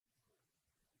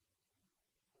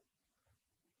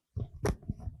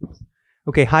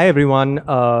Okay, hi everyone.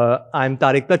 I'm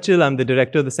Tariq Tachil. I'm the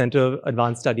director of the Center of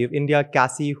Advanced Study of India,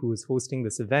 CASI, who is hosting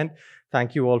this event.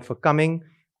 Thank you all for coming.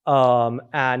 I'm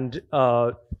going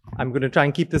to try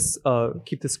and keep this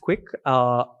quick.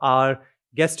 Our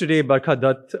guest today, Barkha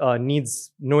Dutt, needs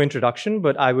no introduction,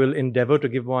 but I will endeavor to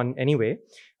give one anyway.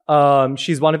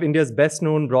 She's one of India's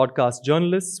best-known broadcast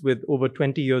journalists with over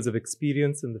 20 years of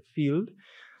experience in the field.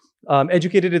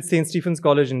 Educated at St. Stephen's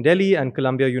College in Delhi and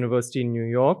Columbia University in New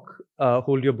York.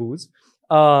 Hold your booze.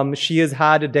 She has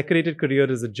had a decorated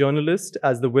career as a journalist,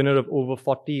 as the winner of over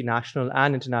 40 national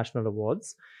and international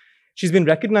awards. She's been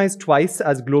recognized twice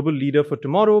as Global Leader for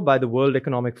Tomorrow by the World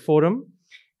Economic Forum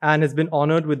and has been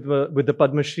honored with the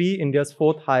Padma Shri, India's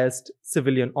fourth highest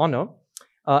civilian honor,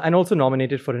 and also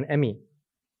nominated for an Emmy.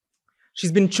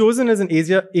 She's been chosen as an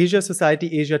Asia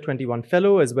Society Asia 21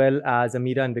 Fellow, as well as a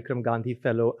Meera and Vikram Gandhi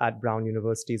Fellow at Brown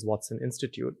University's Wharton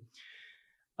Institute.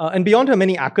 And beyond her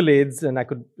many accolades, and I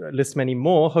could list many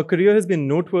more, her career has been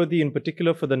noteworthy in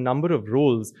particular for the number of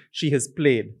roles she has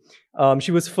played.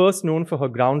 She was first known for her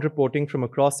ground reporting from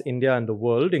across India and the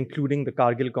world, including the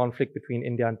Kargil conflict between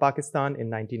India and Pakistan in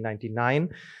 1999,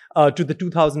 to the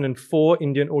 2004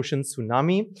 Indian Ocean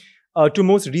tsunami, to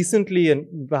most recently,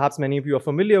 and perhaps many of you are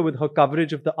familiar with her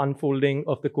coverage of the unfolding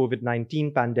of the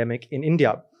COVID-19 pandemic in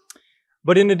India.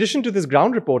 But in addition to this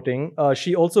ground reporting,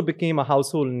 she also became a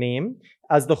household name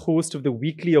as the host of the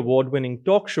weekly award-winning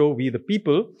talk show, We the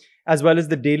People, as well as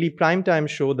the daily primetime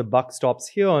show, The Buck Stops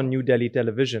Here on New Delhi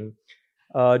television.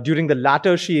 During the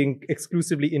latter, she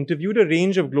exclusively interviewed a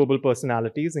range of global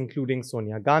personalities, including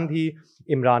Sonia Gandhi,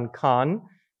 Imran Khan,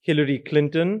 Hillary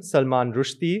Clinton, Salman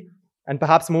Rushdie, and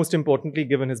perhaps most importantly,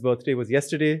 given his birthday was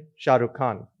yesterday, Shah Rukh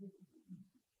Khan.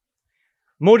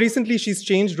 More recently, she's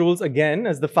changed roles again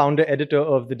as the founder-editor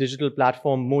of the digital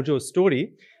platform Mojo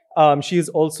Story. She is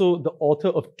also the author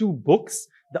of 2 books,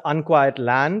 The Unquiet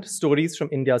Land, Stories from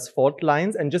India's Fault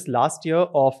Lines, and just last year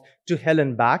of To Hell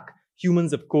and Back,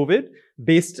 Humans of COVID,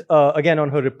 based again on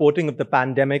her reporting of the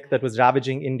pandemic that was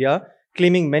ravaging India,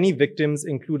 claiming many victims,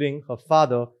 including her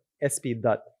father, S.P.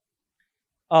 Dutt.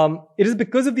 It is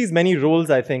because of these many roles,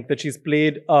 I think, that she's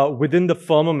played within the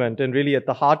firmament and really at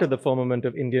the heart of the firmament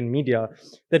of Indian media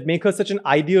that make her such an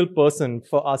ideal person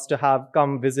for us to have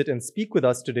come visit and speak with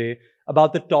us today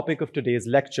about the topic of today's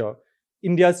lecture,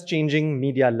 India's changing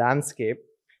media landscape.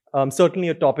 Certainly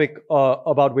a topic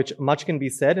about which much can be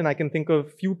said, and I can think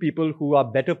of few people who are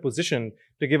better positioned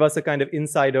to give us a kind of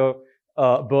insider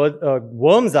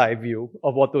worm's eye view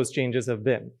of what those changes have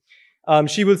been.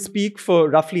 She will speak for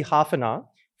roughly half an hour,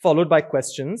 followed by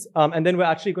questions. And then we're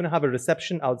actually going to have a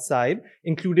reception outside,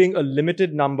 including a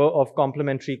limited number of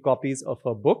complimentary copies of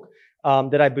her book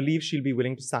that I believe she'll be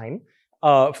willing to sign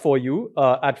for you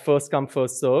at first come,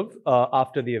 first serve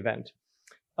after the event.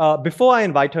 Before I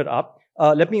invite her up,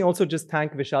 let me also just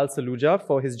thank Vishal Saluja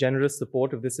for his generous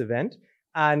support of this event.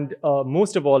 And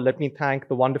most of all, let me thank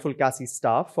the wonderful CASI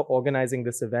staff for organizing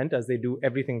this event as they do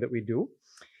everything that we do.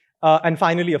 And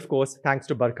finally, of course, thanks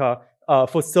to Barkha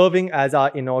for serving as our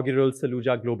inaugural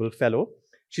Saluja Global Fellow.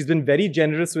 She's been very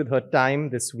generous with her time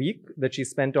this week that she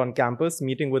spent on campus,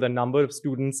 meeting with a number of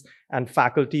students and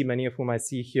faculty, many of whom I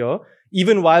see here,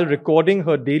 even while recording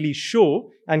her daily show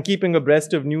and keeping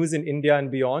abreast of news in India and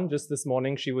beyond. Just this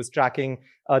morning, she was tracking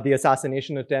the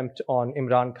assassination attempt on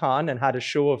Imran Khan and had a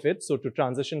show of it. So to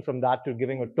transition from that to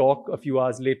giving a talk a few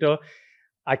hours later,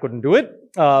 I couldn't do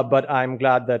it, but I'm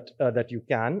glad that you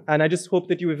can. And I just hope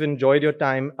that you have enjoyed your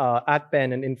time at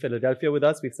Penn and in Philadelphia with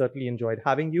us. We've certainly enjoyed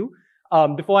having you.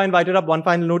 Before I invite her up, one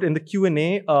final note in the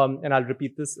Q&A, and I'll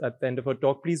repeat this at the end of her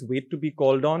talk, please wait to be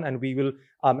called on and we will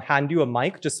hand you a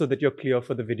mic just so that you're clear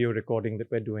for the video recording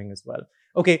that we're doing as well.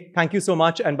 Okay, thank you so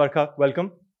much. And Barkha,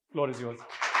 welcome. Floor is yours.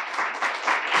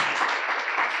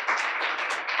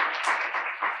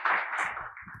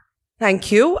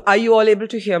 Thank you. Are you all able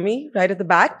to hear me right at the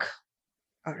back?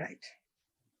 All right.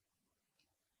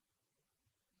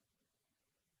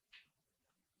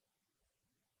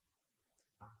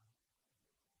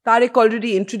 Tariq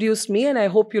already introduced me, and I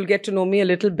hope you'll get to know me a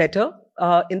little better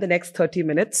in the next 30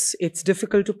 minutes. It's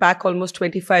difficult to pack almost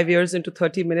 25 years into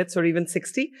 30 minutes or even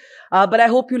 60, but I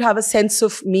hope you'll have a sense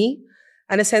of me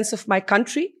and a sense of my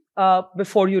country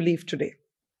before you leave today.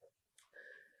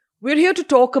 We're here to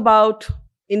talk about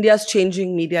India's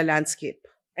changing media landscape.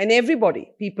 And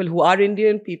everybody, people who are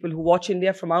Indian, people who watch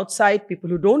India from outside, people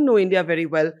who don't know India very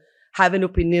well, have an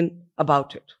opinion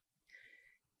about it.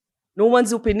 No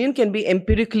one's opinion can be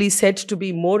empirically said to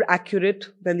be more accurate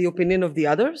than the opinion of the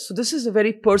other. So this is a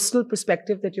very personal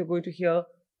perspective that you're going to hear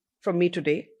from me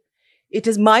today. It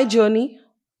is my journey,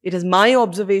 it is my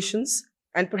observations,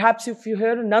 And perhaps if you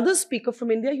hear another speaker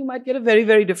from India, you might get a very,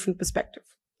 very different perspective.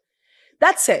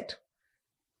 That said,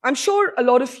 I'm sure a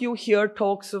lot of you hear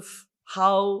talks of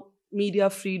how media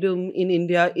freedom in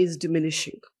India is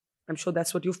diminishing. I'm sure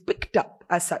that's what you've picked up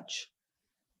as such.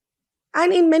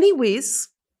 And in many ways,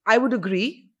 I would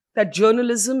agree that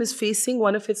journalism is facing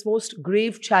one of its most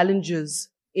grave challenges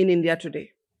in India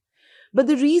today. But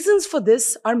the reasons for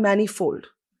this are manifold.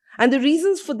 And the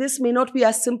reasons for this may not be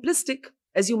as simplistic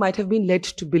as you might have been led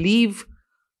to believe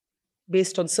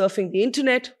based on surfing the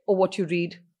internet or what you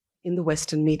read in the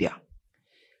Western media.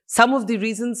 Some of the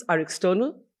reasons are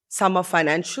external, some are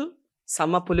financial,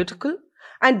 some are political,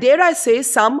 and dare I say,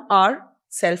 some are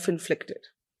self-inflicted.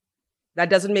 That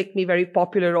doesn't make me very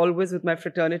popular always with my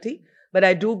fraternity, but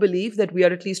I do believe that we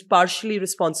are at least partially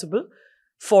responsible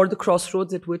for the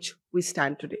crossroads at which we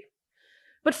stand today.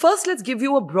 But first, let's give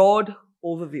you a broad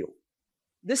overview.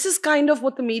 This is kind of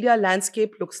what the media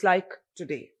landscape looks like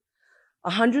today.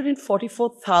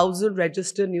 144,000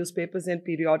 registered newspapers and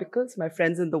periodicals. My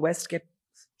friends in the West get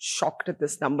shocked at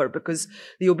this number because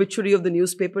the obituary of the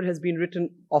newspaper has been written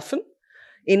often.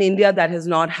 In India, that has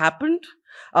not happened.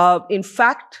 In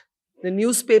fact, the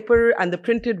newspaper and the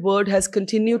printed word has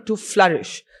continued to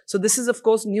flourish. So this is, of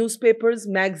course, newspapers,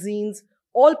 magazines,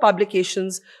 all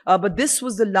publications, but this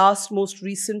was the last, most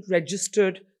recent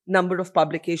registered number of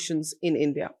publications in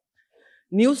India.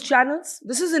 News channels,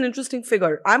 this is an interesting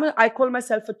figure. I call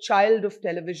myself a child of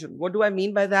television. What do I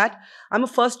mean by that? I'm a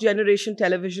first-generation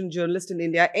television journalist in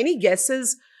India. Any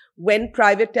guesses when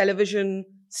private television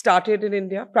started in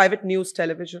India? Private news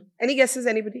television. Any guesses,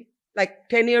 anybody? Like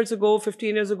 10 years ago,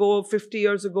 15 years ago, 50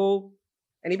 years ago?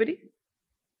 Anybody?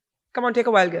 Come on, take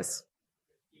a wild guess.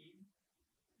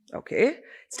 Okay.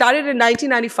 Started in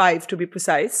 1995, to be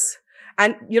precise.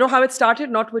 And you know how it started?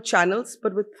 Not with channels,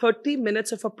 but with 30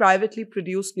 minutes of a privately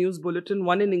produced news bulletin,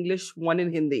 one in English, one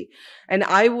in Hindi. And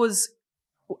I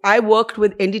worked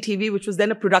with NDTV, which was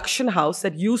then a production house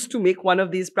that used to make one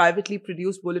of these privately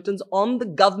produced bulletins on the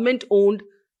government-owned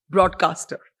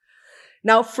broadcaster.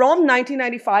 Now, from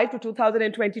 1995 to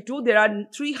 2022, there are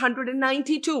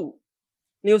 392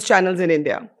 news channels in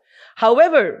India.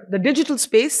 However, the digital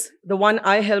space, the one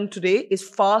I helm today, is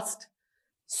fast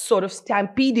sort of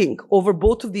stampeding over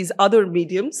both of these other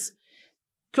mediums.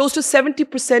 Close to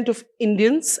 70% of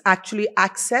Indians actually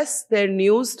access their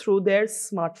news through their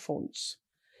smartphones.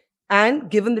 And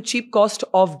given the cheap cost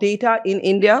of data in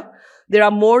India, there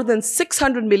are more than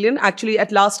 600 million, actually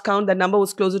at last count, that number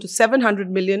was closer to 700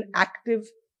 million active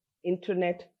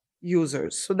internet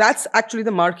users. So that's actually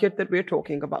the market that we're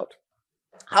talking about.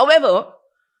 However,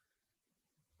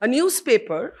 a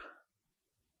newspaper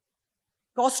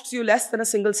costs you less than a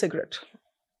single cigarette.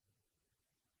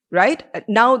 Right?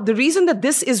 Now, the reason that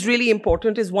this is really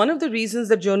important is one of the reasons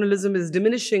that journalism is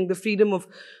diminishing, the freedom of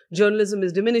journalism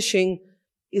is diminishing,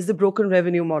 is the broken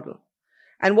revenue model.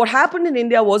 And what happened in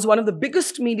India was one of the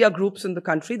biggest media groups in the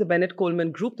country, the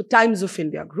Bennett-Coleman Group, the Times of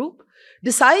India Group,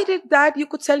 decided that you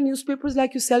could sell newspapers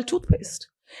like you sell toothpaste.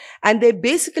 And they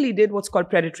basically did what's called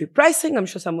predatory pricing. I'm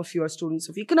sure some of you are students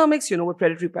of economics. You know what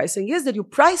predatory pricing is, that you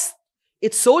price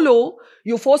it so low,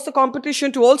 you force the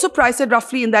competition to also price it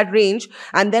roughly in that range,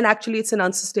 and then actually it's an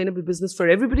unsustainable business for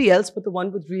everybody else, but the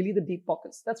one with really the deep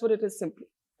pockets. That's what it is simply,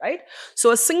 right?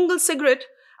 So a single cigarette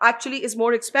actually is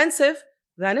more expensive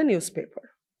than a newspaper.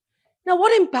 Now,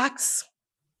 what impacts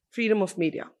freedom of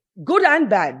media? Good and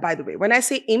bad, by the way. When I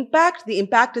say impact, the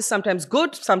impact is sometimes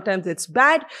good, sometimes it's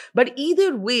bad. But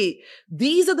either way,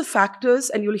 these are the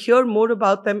factors, and you'll hear more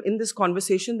about them in this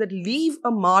conversation, that leave a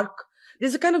mark.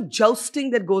 There's a kind of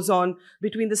jousting that goes on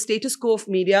between the status quo of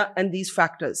media and these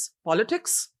factors.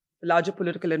 Politics, the larger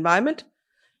political environment,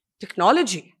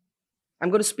 technology. I'm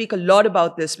going to speak a lot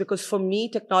about this because for me,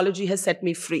 technology has set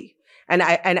me free.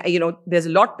 And you know, there's a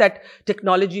lot that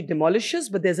technology demolishes,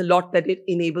 but there's a lot that it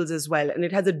enables as well. And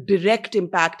it has a direct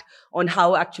impact on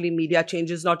how actually media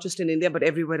changes, not just in India, but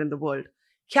everywhere in the world.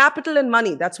 Capital and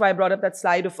money. That's why I brought up that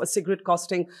slide of a cigarette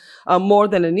costing more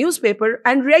than a newspaper.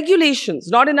 And regulations.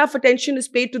 Not enough attention is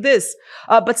paid to this.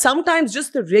 But sometimes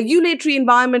just the regulatory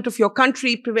environment of your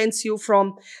country prevents you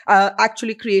from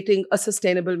actually creating a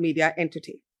sustainable media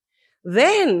entity.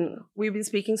 Then we've been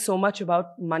speaking so much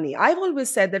about money. I've always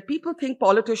said that people think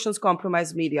politicians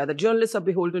compromise media, that journalists are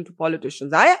beholden to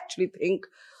politicians. I actually think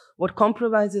what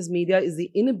compromises media is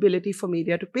the inability for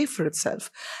media to pay for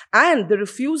itself and the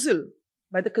refusal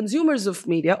by the consumers of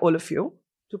media, all of you,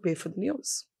 to pay for the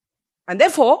news. And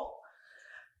therefore,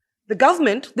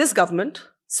 this government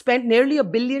spent nearly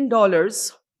 $1 billion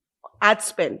ad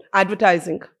spend,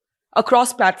 advertising,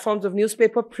 across platforms of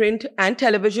newspaper, print, and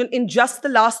television in just the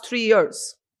last 3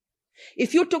 years.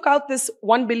 If you took out this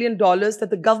 $1 billion that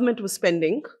the government was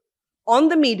spending on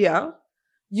the media,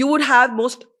 you would have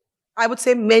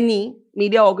many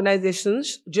media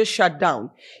organizations just shut down.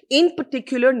 In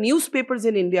particular, newspapers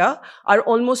in India are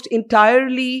almost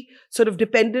entirely sort of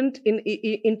dependent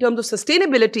in terms of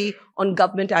sustainability on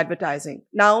government advertising.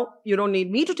 Now, you don't need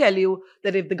me to tell you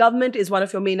that if the government is one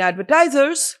of your main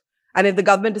advertisers, and if the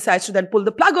government decides to then pull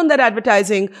the plug on that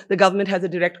advertising, the government has a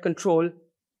direct control.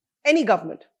 Any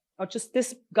government, not just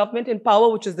this government in power,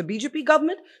 which is the BJP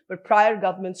government, but prior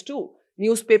governments too.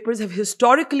 Newspapers have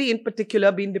historically, in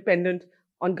particular, been dependent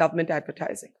on government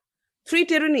advertising. 3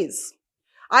 tyrannies.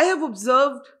 I have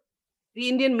observed the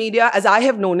Indian media, as I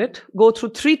have known it, go through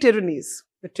 3 tyrannies.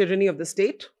 The tyranny of the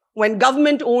state, when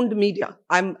government owned media.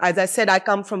 As I said, I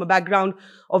come from a background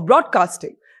of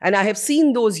broadcasting. And I have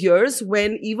seen those years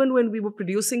when, even when we were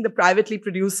producing the privately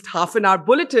produced half-an-hour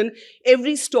bulletin,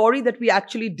 every story that we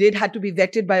actually did had to be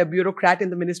vetted by a bureaucrat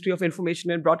in the Ministry of Information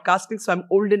and Broadcasting. So I'm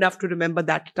old enough to remember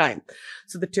that time.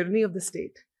 So the tyranny of the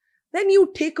state. Then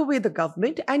you take away the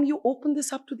government and you open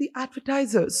this up to the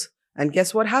advertisers. And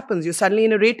guess what happens? You're suddenly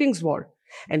in a ratings war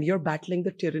and you're battling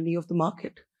the tyranny of the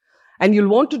market. And you'll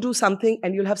want to do something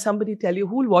and you'll have somebody tell you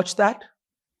who will watch that.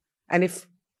 And if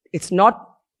it's not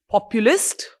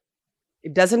populist,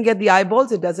 it doesn't get the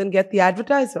eyeballs, it doesn't get the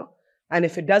advertiser. And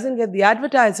if it doesn't get the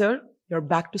advertiser, you're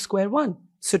back to square one.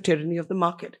 So tyranny of the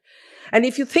market. And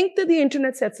if you think that the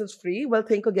internet sets us free, well,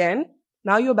 think again.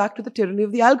 Now you're back to the tyranny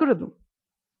of the algorithm.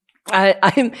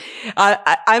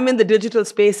 I'm in the digital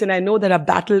space and I know that our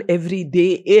battle every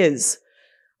day is,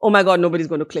 oh my God, nobody's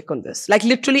going to click on this. Like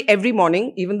literally every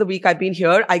morning, even the week I've been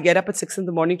here, I get up at 6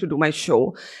 a.m. to do my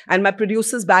show. And my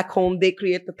producers back home, they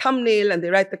create the thumbnail and they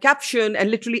write the caption. And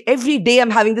literally every day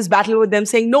I'm having this battle with them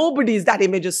saying, that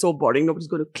image is so boring. Nobody's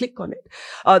going to click on it.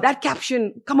 That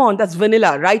caption, come on, that's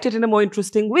vanilla. Write it in a more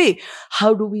interesting way.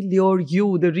 How do we lure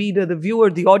you, the reader, the viewer,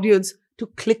 the audience to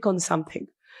click on something?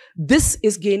 This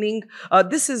is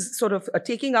sort of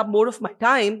taking up more of my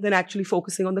time than actually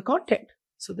focusing on the content.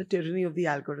 So the tyranny of the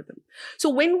algorithm. So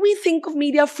when we think of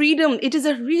media freedom, it is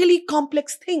a really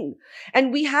complex thing.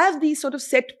 And we have these sort of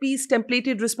set piece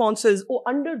templated responses. Oh,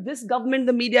 under this government,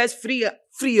 the media is freer.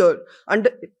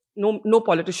 No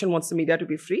politician wants the media to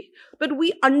be free. But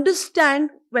we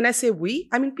understand, when I say we,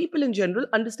 I mean people in general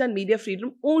understand media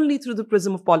freedom only through the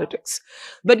prism of politics.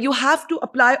 But you have to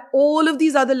apply all of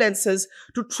these other lenses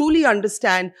to truly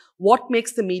understand what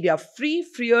makes the media free,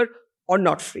 freer, or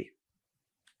not free.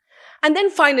 And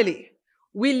then finally,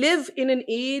 we live in an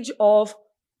age of,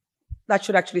 that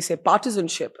should actually say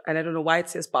partisanship. And I don't know why it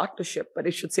says partnership, but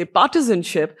it should say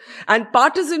partisanship and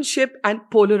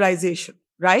polarization,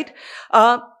 right?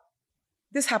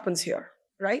 This happens here,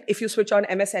 right? If you switch on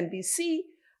MSNBC,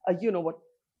 you know what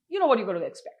you're going to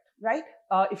expect, right?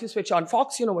 If you switch on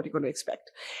Fox, you know what you're going to expect.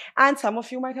 And some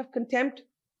of you might have contempt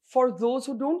for those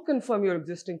who don't confirm your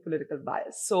existing political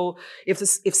bias. So if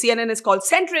CNN is called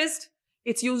centrist,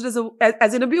 it's used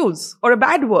as an abuse or a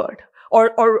bad word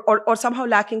or somehow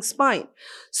lacking spine.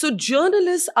 So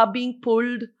journalists are being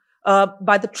pulled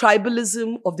by the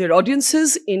tribalism of their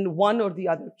audiences in one or the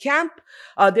other camp.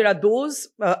 There are those,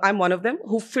 I'm one of them,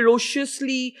 who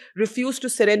ferociously refuse to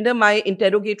surrender my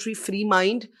interrogatory free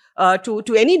mind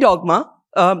to any dogma.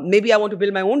 Maybe I want to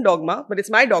build my own dogma, but it's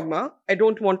my dogma. I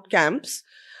don't want camps.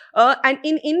 And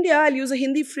in India, I'll use a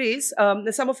Hindi phrase.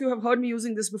 Some of you have heard me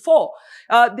using this before.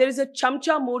 There is a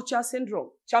chamcha morcha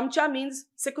syndrome. Chamcha means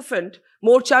sycophant.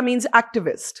 Morcha means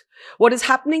activist. What is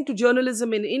happening to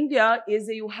journalism in India is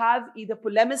that you have either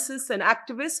polemicists and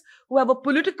activists who have a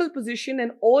political position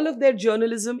and all of their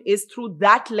journalism is through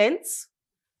that lens,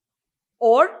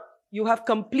 or you have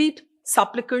complete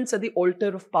supplicants at the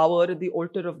altar of power, at the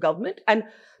altar of government. And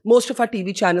most of our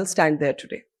TV channels stand there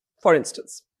today, for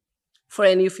instance. For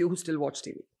any of you who still watch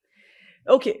TV.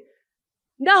 Okay.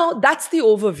 Now, that's the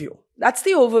overview. That's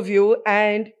the overview.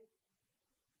 And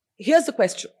here's the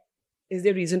question. Is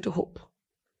there reason to hope?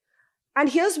 And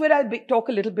here's where I'll talk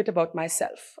a little bit about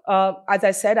myself. As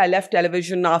I said, I left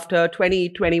television after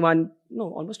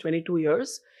almost 22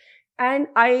 years. And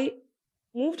I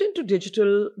moved into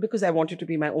digital because I wanted to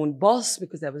be my own boss,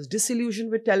 because I was disillusioned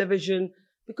with television,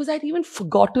 because I'd even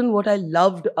forgotten what I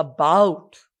loved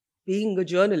about being a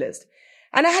journalist.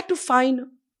 And I had to find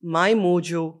my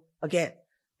mojo again.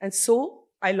 And so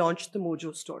I launched the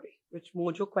Mojo Story, which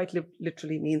mojo quite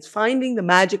literally means finding the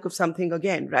magic of something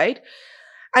again, right?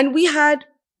 And we had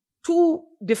 2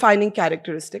 defining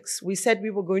characteristics. We said we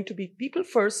were going to be people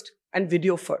first and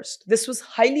video first. This was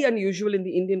highly unusual in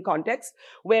the Indian context,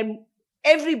 where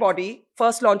everybody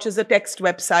first launches a text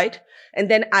website and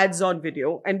then adds on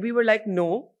video. And we were like,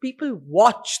 no, people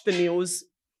watch the news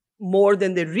more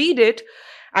than they read it.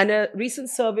 And a recent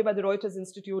survey by the Reuters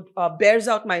Institute bears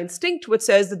out my instinct, which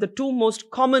says that the two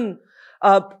most common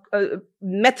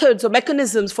methods or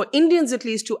mechanisms for Indians, at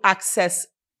least, to access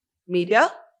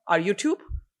media are YouTube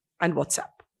and WhatsApp.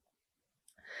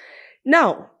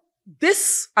 Now,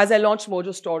 this, as I launched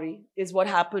Mojo Story, is what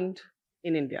happened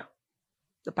in India,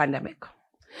 the pandemic.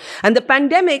 And the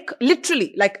pandemic,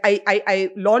 literally, like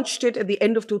I launched it at the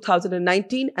end of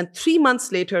 2019, and 3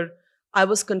 months later, I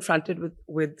was confronted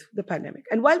with the pandemic.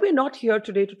 And while we're not here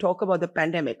today to talk about the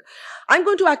pandemic, I'm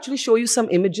going to actually show you some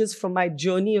images from my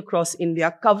journey across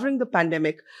India covering the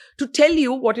pandemic to tell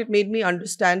you what it made me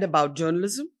understand about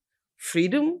journalism,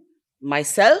 freedom,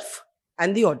 myself,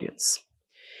 and the audience.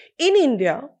 In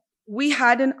India, we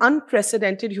had an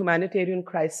unprecedented humanitarian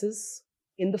crisis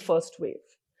in the first wave.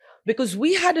 Because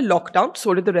we had a lockdown,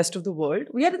 so did the rest of the world.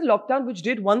 We had a lockdown which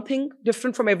did one thing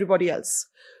different from everybody else.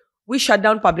 We shut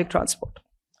down public transport.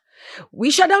 We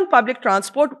shut down public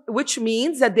transport, which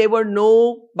means that there were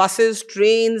no buses,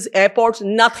 trains, airports,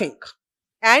 nothing.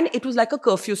 And it was like a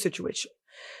curfew situation.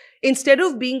 Instead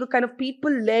of being a kind of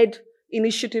people-led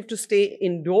initiative to stay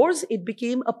indoors, it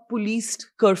became a policed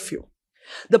curfew.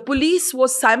 The police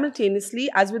was simultaneously,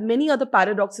 as with many other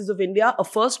paradoxes of India, a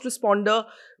first responder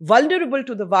vulnerable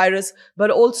to the virus,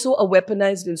 but also a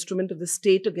weaponized instrument of the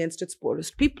state against its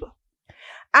poorest people.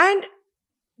 And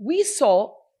we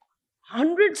saw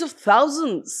hundreds of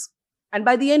thousands, and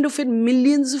by the end of it,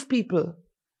 millions of people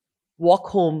walk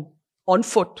home on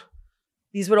foot.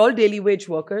 These were all daily wage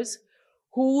workers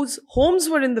whose homes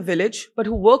were in the village, but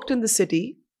who worked in the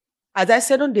city, as I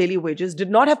said, on daily wages, did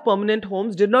not have permanent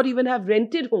homes, did not even have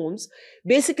rented homes.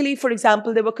 Basically, for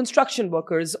example, there were construction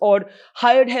workers or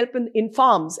hired help in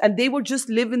farms, and they would just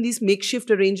live in these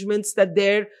makeshift arrangements that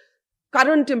their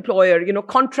current employer,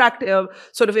 contract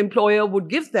sort of employer would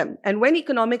give them. And when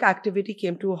economic activity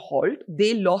came to a halt,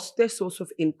 they lost their source of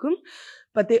income,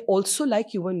 but they also,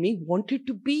 like you and me, wanted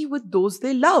to be with those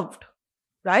they loved.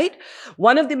 Right?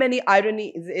 One of the many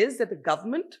ironies is that the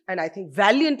government, and I think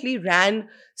valiantly, ran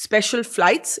special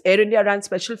flights. Air India ran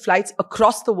special flights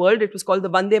across the world. It was called the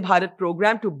Vande Bharat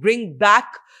program to bring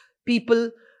back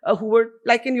people who were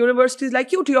like in universities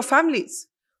like you to your families.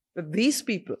 But these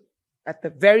people at the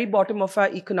very bottom of our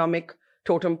economic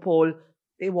totem pole,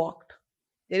 they walked.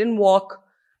 They didn't walk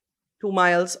 2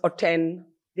 miles or 10.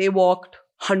 They walked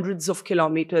hundreds of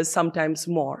kilometers, sometimes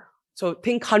more. So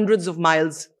think hundreds of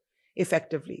miles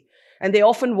effectively. And they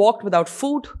often walked without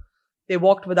food. They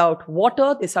walked without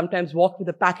water. They sometimes walked with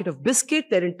a packet of biscuit.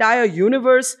 Their entire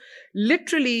universe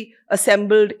literally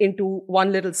assembled into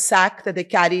one little sack that they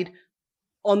carried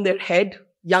on their head,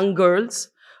 young girls.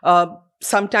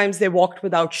 Sometimes they walked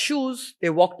without shoes. They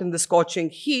walked in the scorching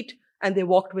heat, and they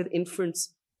walked with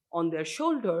infants on their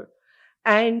shoulder.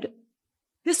 And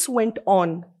this went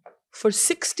on for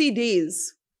 60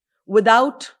 days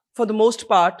without, for the most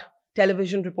part,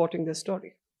 television reporting their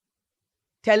story.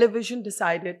 Television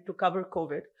decided to cover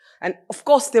COVID. And of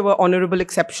course, there were honorable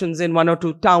exceptions in 1 or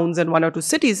 2 towns and 1 or 2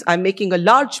 cities. I'm making a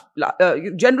large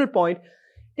general point.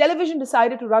 Television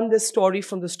decided to run this story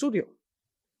from the studio.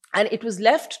 And it was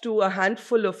left to a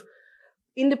handful of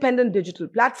independent digital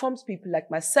platforms, people like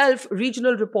myself,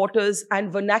 regional reporters,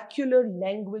 and vernacular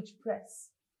language press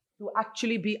to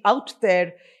actually be out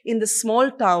there in the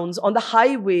small towns, on the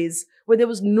highways, where there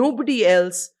was nobody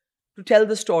else to tell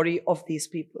the story of these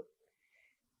people.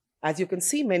 As you can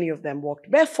see, many of them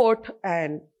walked barefoot,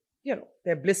 and,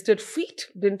 their blistered feet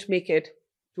didn't make it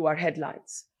to our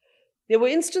headlines. There were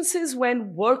instances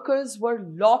when workers were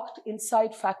locked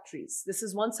inside factories. This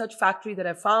is one such factory that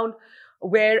I found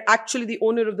where actually the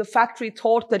owner of the factory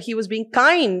thought that he was being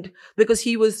kind because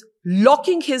he was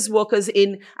locking his workers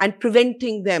in and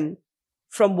preventing them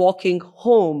from walking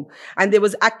home. And there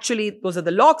was actually, those are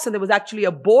the locks, and there was actually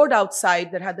a board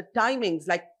outside that had the timings,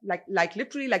 like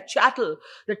literally like chattel,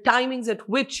 the timings at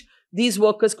which these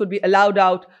workers could be allowed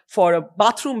out for a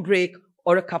bathroom break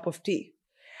or a cup of tea.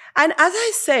 And as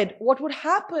I said, what would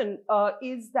happen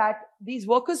is that these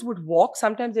workers would walk.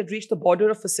 Sometimes they'd reach the border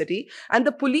of a city, and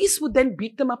the police would then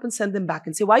beat them up and send them back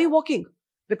and say, why are you walking?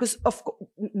 Because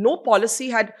no policy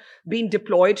had been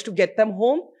deployed to get them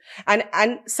home.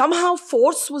 And somehow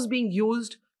force was being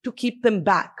used to keep them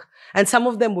back. And some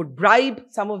of them would bribe,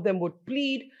 some of them would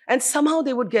plead, and somehow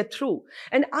they would get through.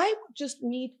 And I would just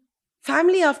meet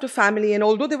family after family, and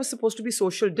although there was supposed to be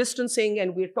social distancing,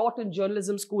 and we're taught in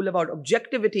journalism school about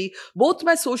objectivity, both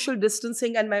my social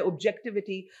distancing and my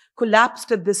objectivity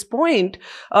collapsed at this point.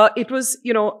 It was,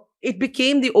 it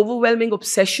became the overwhelming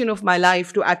obsession of my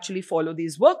life to actually follow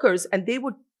these workers. And they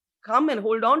would come and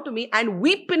hold on to me and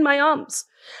weep in my arms.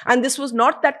 And this was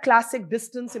not that classic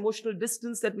distance, emotional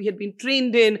distance that we had been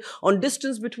trained in, on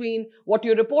distance between what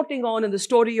you're reporting on and the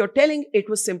story you're telling. It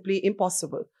was simply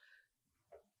impossible.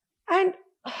 And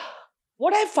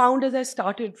what I found as I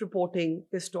started reporting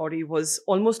this story was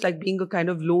almost like being a kind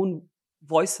of lone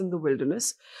voice in the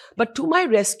wilderness. But to my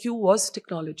rescue was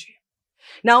technology.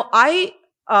 Now, I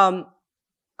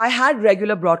had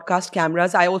regular broadcast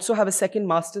cameras. I also have a second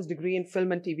master's degree in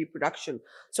film and TV production.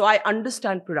 So I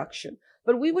understand production.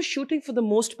 But we were shooting for the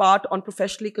most part on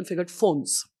professionally configured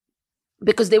phones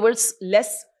because they were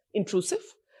less intrusive.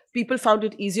 People found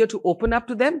it easier to open up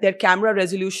to them. Their camera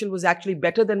resolution was actually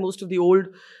better than most of the old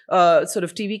sort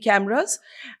of TV cameras.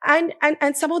 And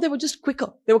somehow they were just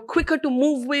quicker. They were quicker to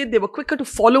move with. They were quicker to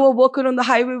follow a worker on the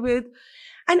highway with.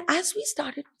 And as we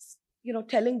started,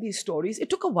 telling these stories, it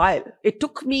took a while. It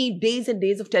took me days and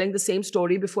days of telling the same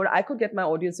story before I could get my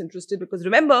audience interested. Because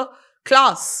remember,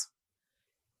 class.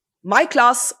 My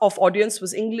class of audience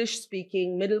was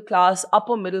English-speaking, middle class,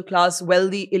 upper middle class,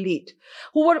 wealthy elite,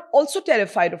 who were also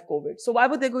terrified of COVID. So why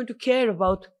were they going to care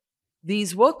about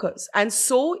these workers? And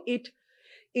so it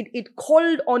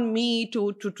called on me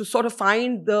to sort of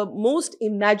find the most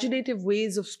imaginative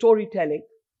ways of storytelling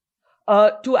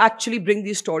to actually bring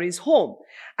these stories home.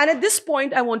 And at this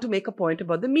point, I want to make a point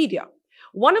about the media.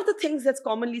 One of the things that's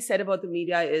commonly said about the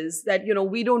media is that,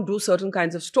 we don't do certain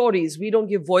kinds of stories. We don't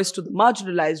give voice to the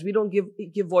marginalized. We don't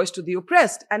give voice to the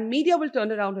oppressed. And media will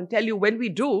turn around and tell you, when we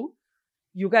do,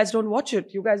 you guys don't watch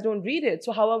it. You guys don't read it.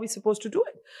 So how are we supposed to do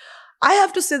it? I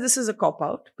have to say this is a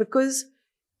cop-out, because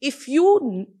if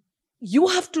you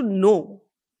have to know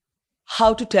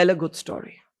how to tell a good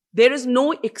story. There is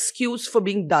no excuse for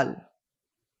being dull.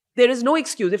 There is no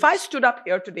excuse. If I stood up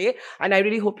here today, and I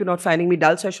really hope you're not finding me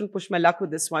dull, so I shouldn't push my luck with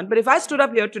this one, but if I stood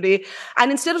up here today and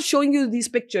instead of showing you these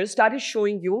pictures, started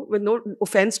showing you, with no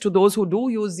offense to those who do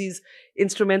use these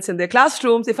instruments in their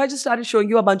classrooms, if I just started showing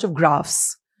you a bunch of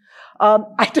graphs,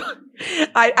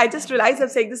 I just realized I'm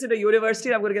saying this in a university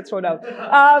and I'm going to get thrown out.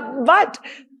 But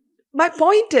my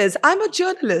point is, I'm a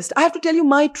journalist. I have to tell you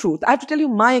my truth. I have to tell you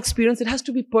my experience. It has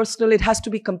to be personal. It has to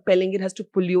be compelling. It has to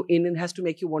pull you in and has to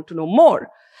make you want to know more.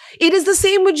 It is the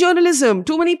same with journalism.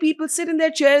 Too many people sit in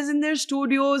their chairs, in their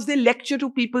studios. They lecture to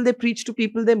people. They preach to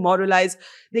people. They moralize.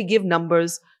 They give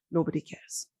numbers. Nobody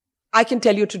cares. I can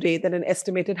tell you today that an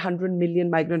estimated 100 million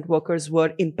migrant workers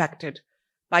were impacted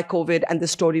by COVID, and the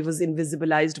story was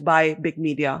invisibilized by big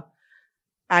media.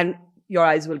 And your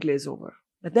eyes will glaze over.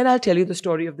 But then I'll tell you the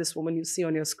story of this woman you see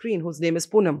on your screen, whose name is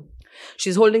Poonam.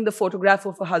 She's holding the photograph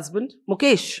of her husband,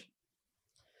 Mukesh.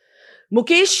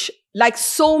 Mukesh, like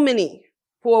so many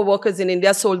poor workers in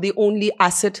India, sold the only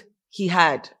asset he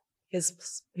had, his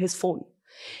phone.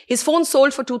 His phone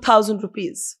sold for 2,000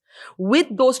 rupees. With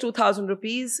those 2,000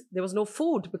 rupees, there was no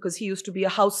food because he used to be a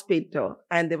house painter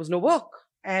and there was no work.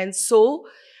 And so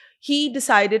he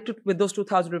decided to, with those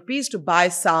 2,000 rupees, to buy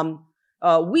some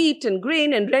wheat and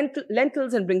grain and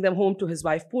lentils and bring them home to his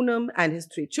wife Poonam and his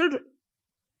 3 children.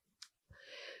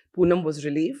 Poonam was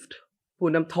relieved.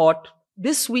 Poonam thought,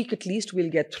 this week at least we'll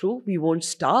get through. We won't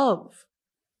starve.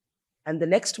 And the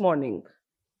next morning,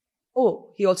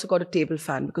 he also got a table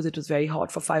fan because it was very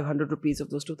hot, for 500 rupees of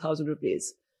those 2,000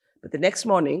 rupees. But the next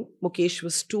morning, Mukesh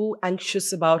was too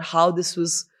anxious about how this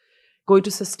was going to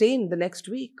sustain the next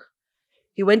week.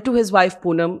 He went to his wife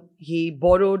Poonam. He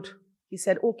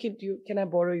said, can I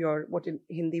borrow your, what in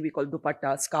Hindi we call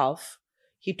dupatta, scarf?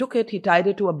 He took it, he tied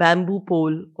it to a bamboo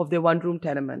pole of their one-room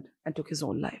tenement and took his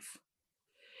own life.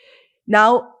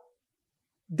 Now,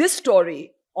 this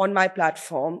story on my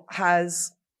platform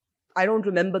has, I don't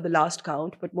remember the last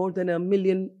count, but more than 1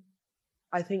 million,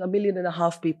 I think 1.5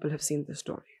 million people have seen this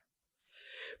story.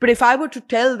 But if I were to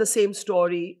tell the same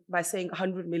story by saying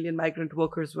 100 million migrant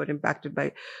workers were impacted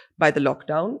by the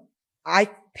lockdown, I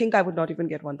think I would not even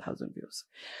get 1,000 views.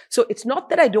 So it's not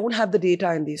that I don't have the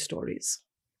data in these stories.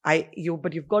 But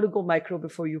you've got to go micro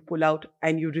before you pull out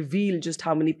and you reveal just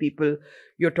how many people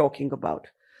you're talking about.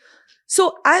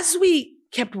 So as we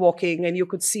kept walking and you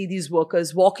could see these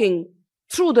workers walking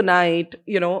through the night,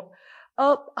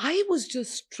 I was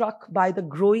just struck by the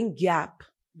growing gap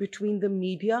between the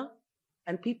media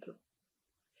and people.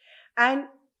 And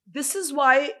this is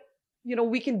why,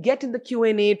 we can get in the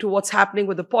Q&A to what's happening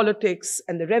with the politics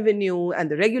and the revenue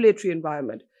and the regulatory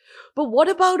environment. But what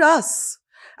about us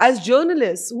as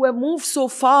journalists who have moved so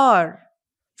far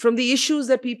from the issues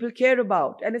that people care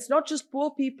about? And it's not just poor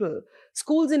people.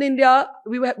 Schools in India,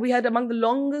 we had among the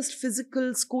longest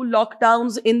physical school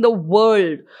lockdowns in the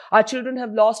world. Our children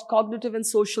have lost cognitive and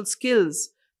social skills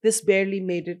This barely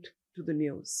made it to the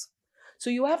news. So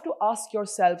you have to ask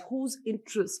yourself, whose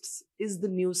interests is the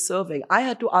news serving? I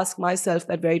had to ask myself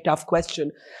that very tough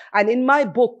question. And in my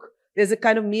book, there's a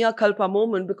kind of mea culpa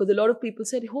moment because a lot of people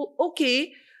said, oh,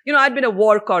 okay, you know, I'd been a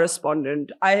war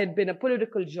correspondent. I had been a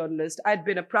political journalist. I'd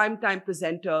been a primetime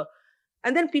presenter.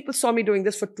 And then people saw me doing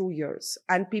this for 2 years.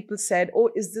 And people said, oh,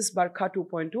 is this Barkha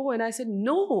 2.0? And I said,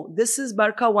 no, this is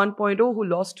Barkha 1.0 who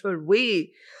lost her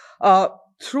way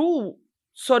through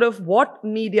sort of what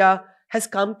media has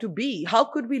come to be. How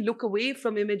could we look away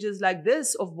from images like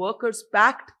this of workers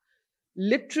packed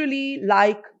literally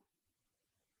like,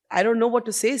 I don't know what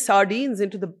to say, sardines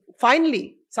into the...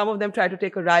 Finally, some of them tried to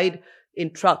take a ride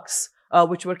in trucks,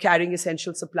 which were carrying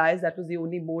essential supplies. That was the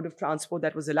only mode of transport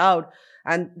that was allowed.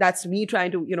 And that's me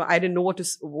trying to, you know, I didn't know what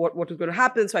was going to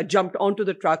happen. So I jumped onto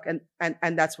the truck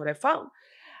and that's what I found.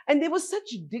 And there was such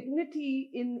dignity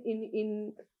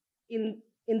in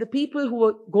the people who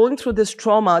were going through this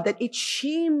trauma that it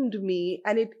shamed me,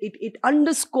 and it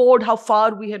underscored how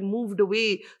far we had moved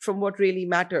away from what really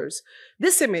matters.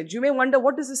 This image, you may wonder,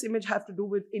 what does this image have to do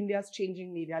with India's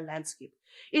changing media landscape?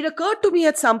 It occurred to me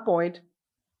at some point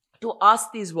to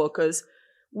ask these workers,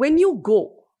 when you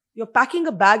go, you're packing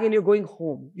a bag and you're going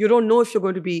home. You don't know if you're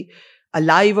going to be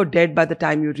alive or dead by the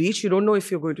time you reach. You don't know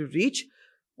if you're going to reach.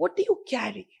 What do you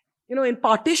carry? You know, in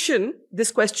partition,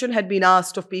 this question had been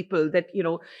asked of people that, you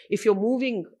know, if you're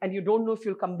moving and you don't know if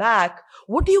you'll come back,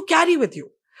 what do you carry with you?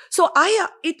 So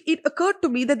it occurred to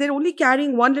me that they're only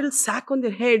carrying one little sack on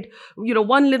their head, you know,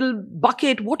 one little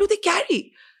bucket. What do they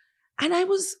carry? And I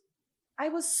was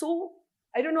so,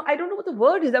 I don't know what the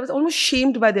word is. I was almost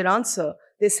shamed by their answer.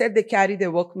 They said they carry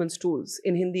their workman's tools.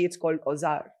 In Hindi, it's called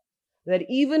auzar. That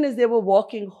even as they were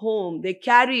walking home, they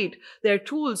carried their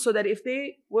tools so that if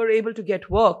they were able to get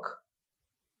work,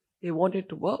 they wanted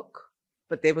to work,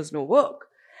 but there was no work.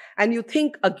 And you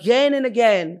think again and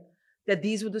again that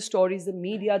these were the stories the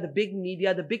media, the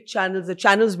big channels, the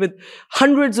channels with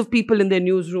hundreds of people in their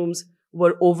newsrooms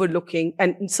were overlooking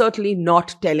and certainly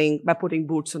not telling by putting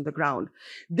boots on the ground.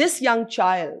 This young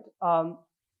child, I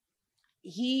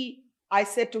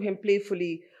said to him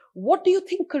playfully, what do you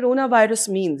think coronavirus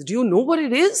means? Do you know what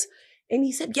it is? And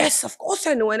he said, yes, of course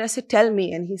I know. And I said, tell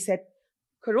me. And he said,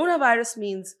 coronavirus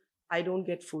means I don't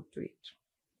get food to eat.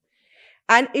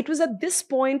 And it was at this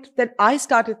point that I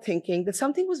started thinking that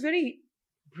something was very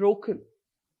broken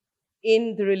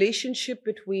in the relationship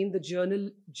between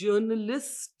the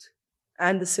journalist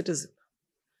and the citizen.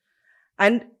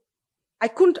 And I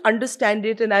couldn't understand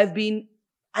it, and I've been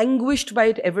anguished by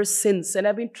it ever since. And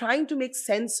I've been trying to make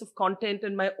sense of content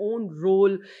and my own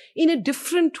role in a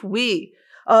different way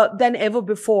than ever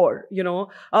before. You know,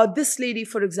 this lady,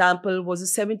 for example, was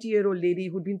a 70-year-old lady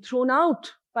who'd been thrown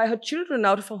out by her children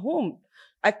out of her home.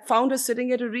 I found her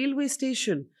sitting at a railway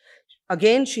station.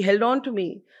 Again, she held on to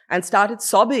me and started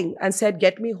sobbing and said,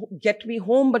 get me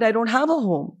home, but I don't have a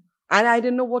home. And I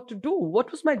didn't know what to do.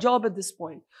 What was my job at this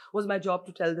point? Was my job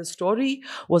to tell the story?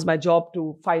 Was my job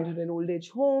to find her an old age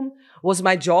home? Was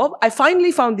my job? I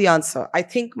finally found the answer. I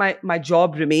think my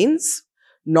job remains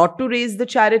not to raise the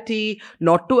charity,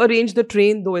 not to arrange the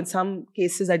train, though in some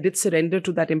cases I did surrender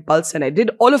to that impulse and I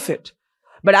did all of it.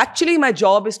 But actually my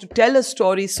job is to tell a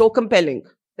story so compelling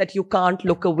that you can't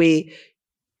look away,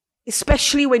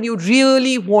 especially when you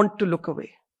really want to look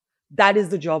away. That is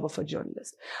the job of a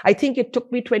journalist. I think it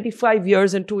took me 25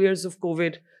 years and 2 years of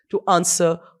COVID to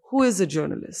answer who is a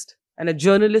journalist. And a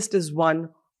journalist is one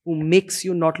who makes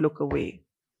you not look away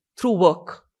through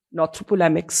work, not through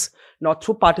polemics, not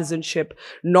through partisanship,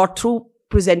 not through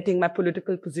presenting my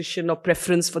political position or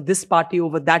preference for this party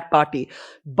over that party,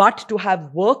 but to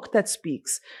have work that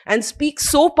speaks and speaks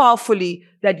so powerfully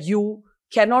that you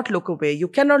cannot look away. You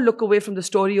cannot look away from the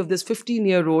story of this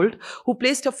 15-year-old who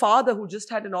placed her father, who just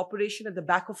had an operation, at the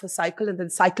back of her cycle and then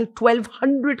cycled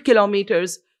 1,200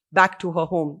 kilometers back to her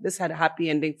home. This had a happy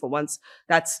ending for once.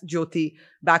 That's Jyoti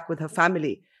back with her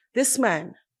family. This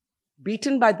man,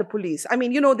 beaten by the police. I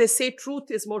mean, you know, they say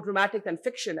truth is more dramatic than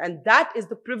fiction. And that is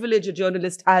the privilege a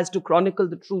journalist has, to chronicle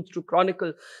the truth, to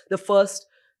chronicle the first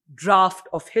draft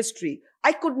of history.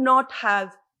 I could not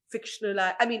have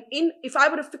fictionalized. I mean, if I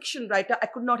were a fiction writer, I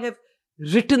could not have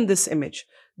written this image.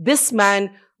 This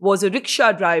man was a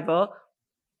rickshaw driver.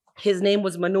 His name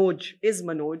was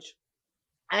Manoj,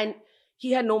 and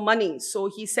he had no money.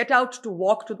 So he set out to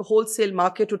walk to the wholesale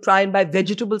market to try and buy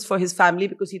vegetables for his family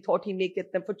because he thought he may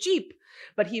get them for cheap.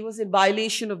 But he was in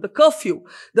violation of the curfew.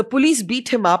 The police beat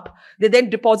him up. They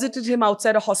then deposited him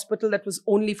outside a hospital that was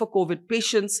only for COVID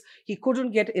patients. He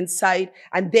couldn't get inside.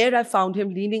 And there I found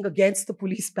him leaning against the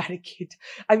police barricade.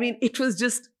 I mean, it was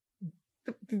just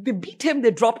They beat him,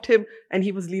 they dropped him, and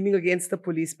he was leaning against the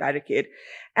police barricade.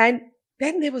 And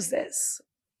then there was this.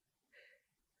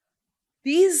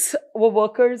 These were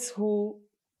workers who,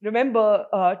 remember,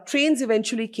 trains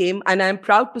eventually came, and I'm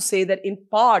proud to say that in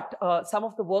part, some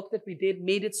of the work that we did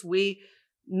made its way,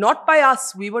 not by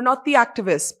us, we were not the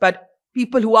activists, but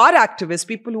people who are activists,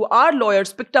 people who are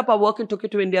lawyers, picked up our work and took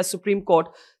it to India's Supreme Court,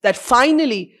 that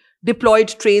finally deployed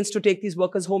trains to take these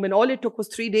workers home, and all it took was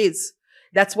 3 days.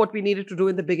 That's what we needed to do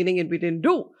in the beginning, and we didn't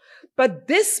do. But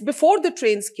this, before the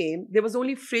trains came, there was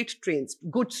only freight trains,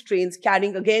 goods trains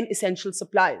carrying, again, essential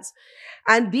supplies.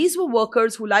 And these were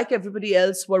workers who, like everybody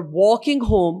else, were walking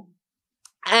home,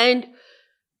 and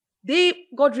they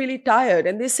got really tired,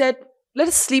 and they said, let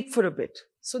us sleep for a bit.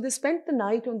 So they spent the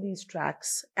night on these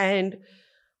tracks, and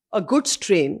a goods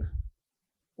train,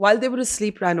 while they were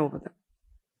asleep, ran over them.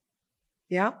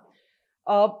 Yeah.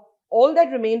 All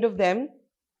that remained of them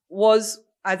was,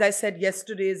 as I said,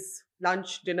 yesterday's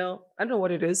lunch, dinner, I don't know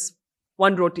what it is,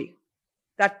 1 roti.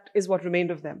 That is what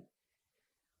remained of them.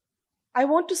 I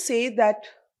want to say that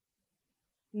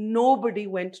nobody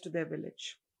went to their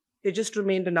village. They just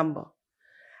remained a number.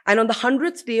 And on the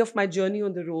 100th day of my journey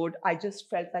on the road, I just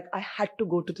felt like I had to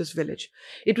go to this village.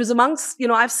 It was amongst,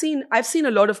 I've seen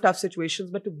a lot of tough situations,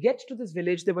 but to get to this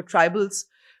village, there were tribals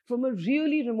from a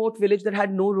really remote village that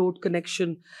had no road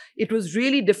connection. It was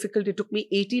really difficult. It took me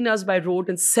 18 hours by road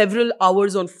and several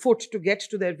hours on foot to get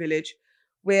to their village,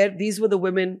 where these were the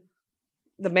women.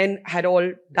 The men had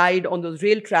all died on those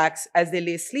rail tracks as they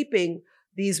lay sleeping.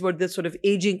 These were the sort of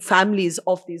aging families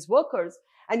of these workers.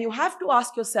 And you have to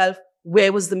ask yourself,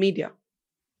 where was the media?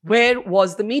 Where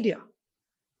was the media?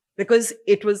 Because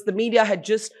the media had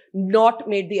just not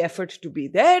made the effort to be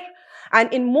there.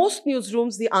 And in most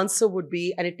newsrooms, the answer would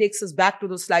be, and it takes us back to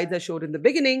those slides I showed in the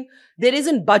beginning, there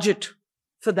isn't budget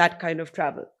for that kind of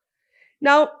travel.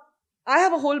 Now, I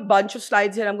have a whole bunch of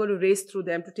slides here. I'm going to race through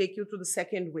them to take you through the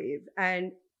second wave.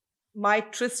 And my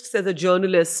trysts as a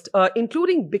journalist,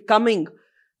 including becoming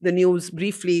the news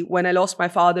briefly when I lost my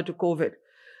father to COVID.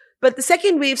 But the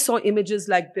second wave saw images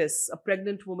like this, a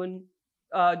pregnant woman,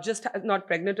 not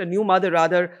pregnant, a new mother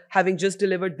rather, having just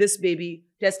delivered this baby,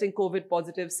 testing COVID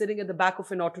positive, sitting at the back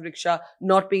of an auto rickshaw,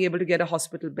 not being able to get a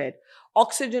hospital bed.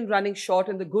 Oxygen running short,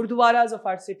 and the gurdwaras of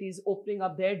our cities opening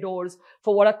up their doors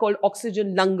for what are called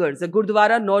oxygen langars. A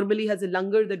gurdwara normally has a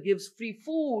langar that gives free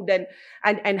food and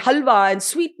halwa and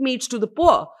sweetmeats to the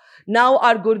poor. Now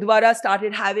our gurdwara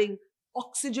started having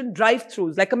oxygen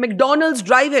drive-thrus, like a McDonald's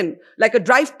drive-in, like a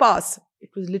drive-pass. It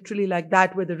was literally like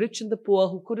that, where the rich and the poor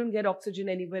who couldn't get oxygen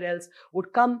anywhere else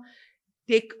would come,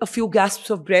 take a few gasps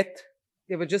of breath.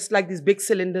 They were just like these big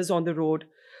cylinders on the road.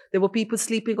 There were people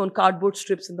sleeping on cardboard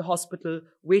strips in the hospital,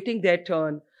 waiting their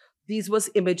turn. These was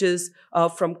images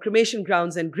from cremation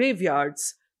grounds and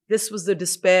graveyards. This was the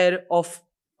despair of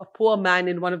a poor man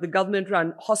in one of the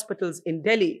government-run hospitals in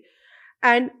Delhi.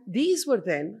 And these were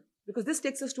then, because this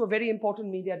takes us to a very important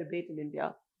media debate in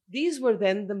India, these were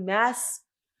then the mass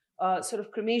sort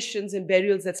of cremations and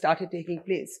burials that started taking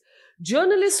place.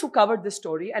 Journalists who covered this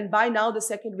story, and by now the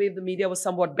second wave, the media was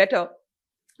somewhat better,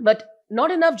 but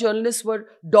not enough journalists were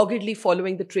doggedly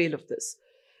following the trail of this.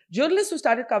 Journalists who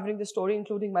started covering the story,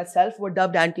 including myself, were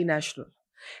dubbed anti-national.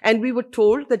 And we were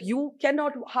told that you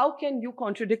cannot, how can you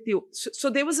contradict the... So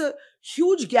there was a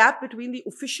huge gap between the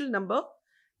official number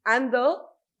and the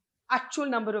actual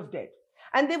number of dead.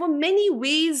 And there were many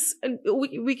ways, and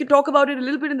we can talk about it a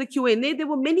little bit in the Q&A, there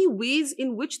were many ways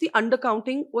in which the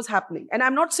undercounting was happening. And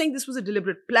I'm not saying this was a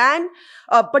deliberate plan,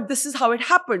 but this is how it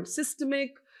happened.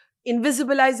 Systemic,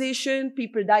 invisibilization,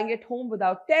 people dying at home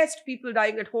without test, people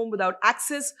dying at home without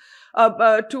access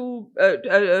to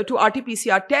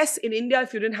RT-PCR tests. In India,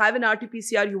 if you didn't have an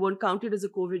RT-PCR, you weren't counted as a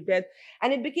COVID death.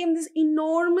 And it became this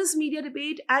enormous media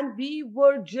debate, and we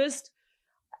were just...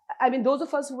 I mean, those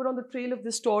of us who were on the trail of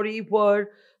this story were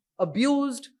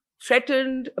abused,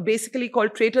 threatened, basically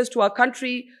called traitors to our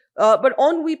country. But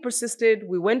on we persisted.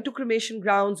 We went to cremation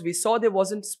grounds. We saw there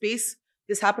wasn't space.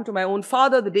 This happened to my own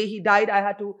father. The day he died, I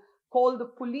had to call the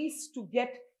police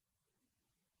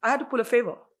I had to pull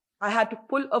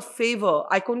a favor.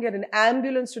 I couldn't get an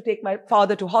ambulance to take my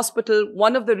father to hospital.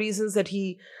 One of the reasons that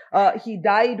he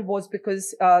died was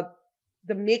because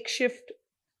the makeshift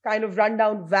kind of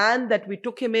rundown van that we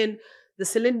took him in, the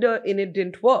cylinder in it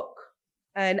didn't work.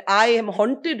 And I am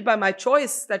haunted by my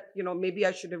choice that, maybe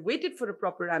I should have waited for a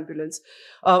proper ambulance.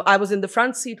 I was in the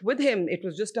front seat with him. It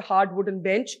was just a hard wooden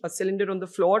bench, a cylinder on the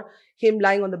floor, him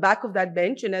lying on the back of that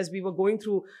bench. And as we were going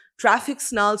through traffic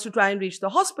snarls to try and reach the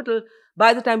hospital,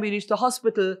 by the time we reached the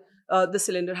hospital, the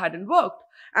cylinder hadn't worked.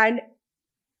 And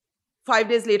 5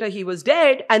 days later, he was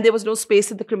dead, and there was no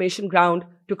space at the cremation ground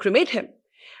to cremate him.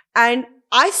 And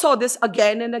I saw this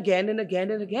again and again and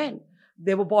again and again.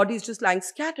 There were bodies just lying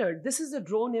scattered. This is a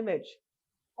drone image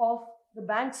of the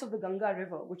banks of the Ganga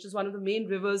River, which is one of the main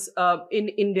rivers in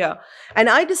India. And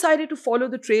I decided to follow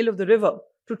the trail of the river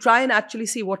to try and actually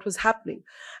see what was happening.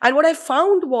 And what I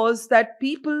found was that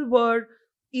people were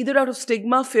either out of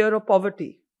stigma, fear, or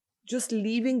poverty, just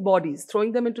leaving bodies,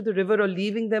 throwing them into the river or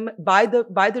leaving them by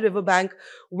the riverbank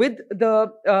with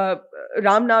the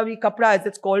Ramnavi kapra, as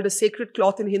it's called, a sacred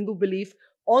cloth in Hindu belief,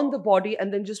 on the body,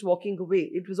 and then just walking away.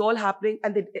 It was all happening,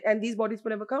 and these bodies were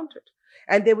never counted.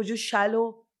 And they were just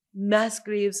shallow mass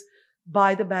graves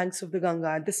by the banks of the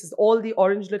Ganga. And this is all the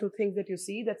orange little things that you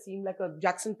see that seem like a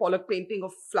Jackson Pollock painting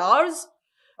of flowers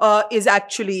is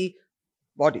actually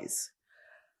bodies.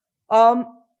 And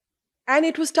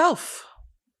it was tough.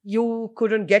 You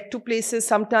couldn't get to places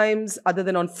sometimes other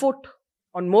than on foot,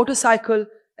 on motorcycle,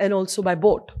 and also by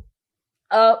boat.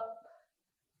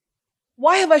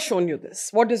 Why have I shown you this?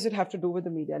 What does it have to do with the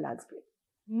media landscape?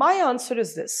 My answer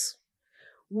is this.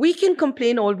 We can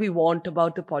complain all we want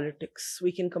about the politics.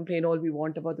 We can complain all we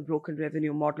want about the broken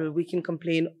revenue model. We can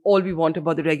complain all we want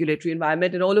about the regulatory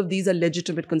environment. And all of these are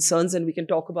legitimate concerns, and we can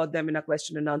talk about them in our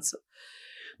question and answer.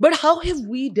 But how have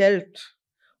we dealt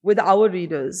with our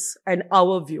readers and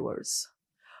our viewers?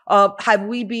 Have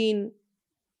we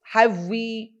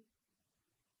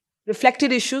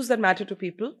reflected issues that matter to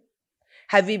people?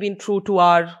 Have we been true to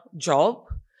our job?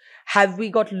 Have we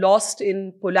got lost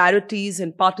in polarities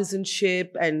and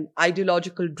partisanship and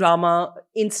ideological drama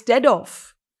instead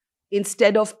of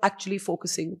actually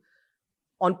focusing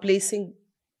on placing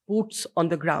boots on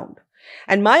the ground?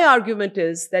 And my argument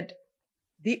is that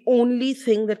the only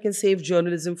thing that can save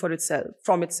journalism from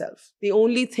itself, the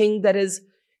only thing that has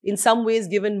in some ways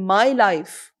given my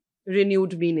life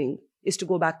renewed meaning, is to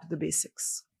go back to the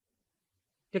basics.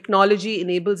 Technology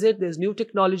enables it. There's new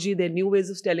technology. There are new ways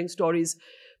of telling stories.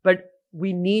 But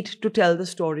we need to tell the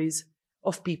stories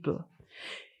of people.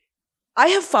 I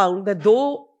have found that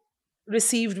though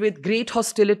received with great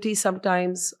hostility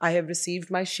sometimes, I have received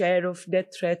my share of death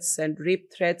threats and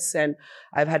rape threats, and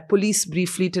I've had police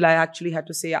briefly till I actually had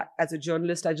to say, as a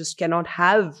journalist, I just cannot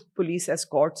have police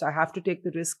escorts. I have to take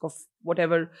the risk of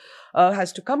whatever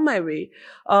has to come my way.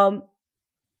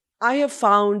 I have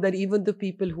found that even the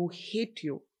people who hate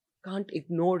you can't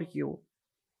ignore you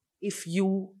if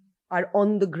you are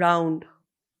on the ground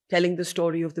telling the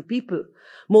story of the people.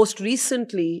 Most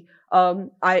recently,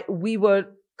 we were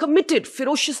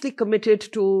ferociously committed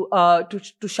to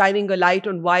shining a light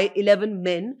on why 11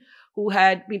 men who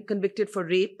had been convicted for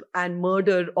rape and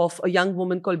murder of a young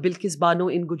woman called Bilkis Bano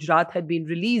in Gujarat had been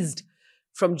released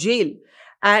from jail.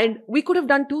 And we could have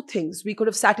done two things. We could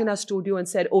have sat in our studio and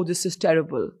said, oh, this is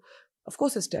terrible. Of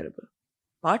course it's terrible.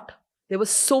 But there were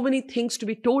so many things to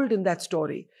be told in that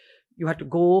story. You had to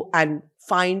go and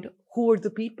find who were the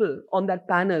people on that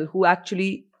panel who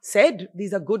actually said,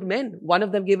 these are good men. One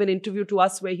of them gave an interview to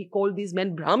us where he called these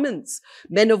men Brahmins,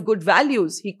 men of good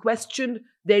values. He questioned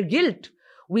their guilt.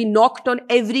 We knocked on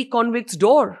every convict's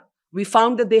door. We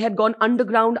found that they had gone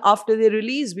underground after their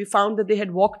release. We found that they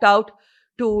had walked out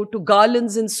to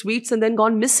garlands and sweets and then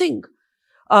gone missing.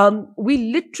 We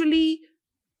literally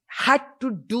had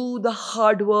to do the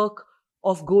hard work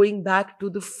of going back to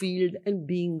the field and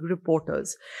being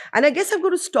reporters. And I guess I'm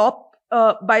going to stop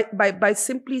by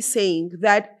simply saying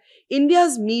that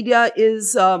India's media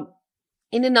is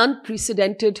in an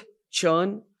unprecedented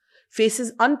churn,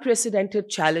 faces unprecedented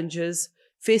challenges,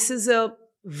 faces a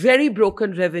very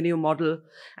broken revenue model,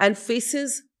 and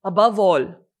faces, above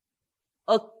all,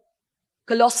 a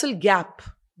colossal gap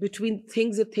between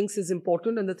things it thinks is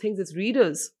important and the things its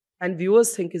readers and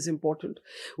viewers think is important,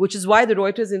 which is why the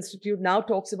Reuters Institute now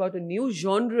talks about a new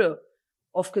genre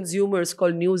of consumers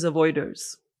called news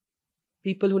avoiders,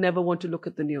 people who never want to look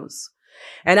at the news.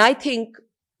 And I think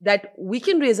that we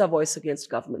can raise our voice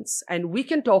against governments, and we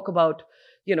can talk about,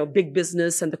 big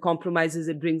business and the compromises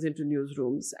it brings into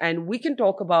newsrooms. And we can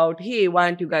talk about, hey, why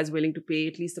aren't you guys willing to pay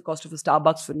at least the cost of a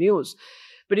Starbucks for news?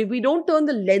 But if we don't turn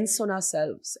the lens on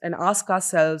ourselves and ask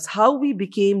ourselves how we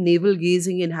became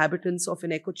navel-gazing inhabitants of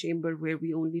an echo chamber where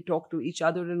we only talk to each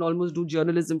other and almost do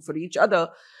journalism for each other,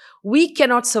 we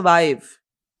cannot survive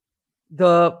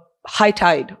the high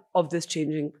tide of this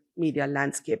changing media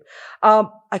landscape.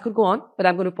 I could go on, but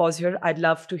I'm going to pause here. I'd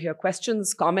love to hear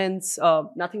questions, comments.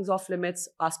 Nothing's off limits.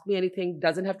 Ask me anything.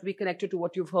 Doesn't have to be connected to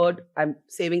what you've heard. I'm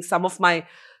saving some of my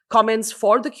comments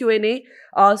for the Q&A.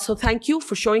 So thank you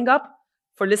for showing up,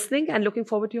 for listening, and looking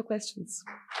forward to your questions.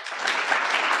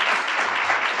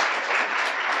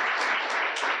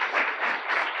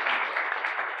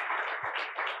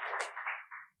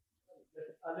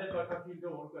 And then Barkha, if you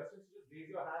have more questions, just raise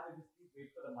your hand and just please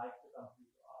wait for the mic to come to you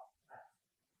to ask.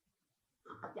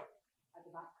 Yeah, at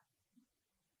the back.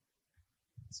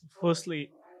 So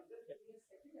firstly,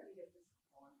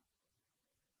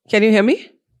 Can you hear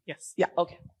me? yes. Yeah,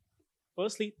 okay.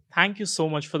 Firstly, thank you so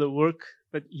much for the work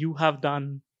that you have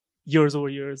done years over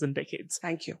years and decades.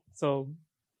 Thank you. So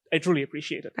I truly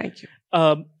appreciate it. Thank you.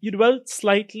 You dwelled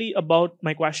slightly about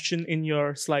my question in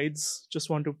your slides. Just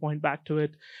want to point back to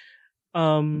it.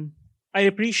 I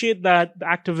appreciate that the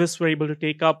activists were able to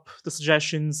take up the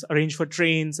suggestions, arrange for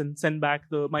trains, and send back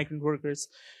the migrant workers.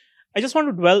 I just want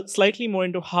to dwell slightly more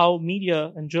into how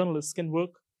media and journalists can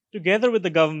work together with the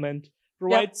government,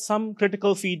 provide some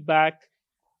critical feedback,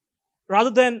 rather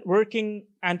than working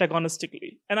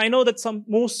antagonistically. And I know that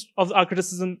most of our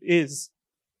criticism is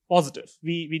positive.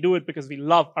 We do it because we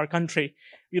love our country,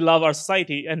 we love our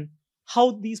society, and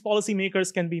how these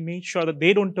policymakers can be made sure that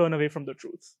they don't turn away from the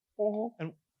truth.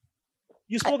 And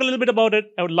you spoke a little bit about it.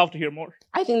 I would love to hear more.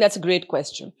 I think that's a great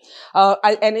question.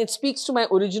 And it speaks to my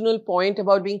original point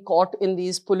about being caught in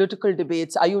these political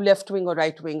debates. Are you left-wing or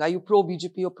right-wing? Are you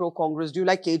pro-BJP or pro-Congress? Do you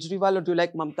like Kejriwal or do you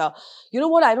like Mamta? You know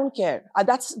what? I don't care.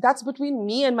 That's between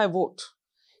me and my vote.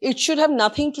 It should have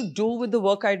nothing to do with the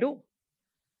work I do.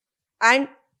 And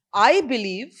I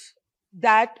believe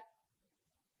that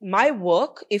my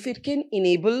work, if it can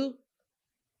enable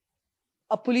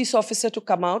a police officer to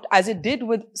come out, as it did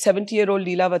with 70-year-old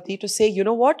Leelavati, to say, you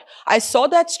know what, I saw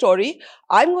that story,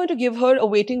 I'm going to give her a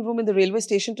waiting room in the railway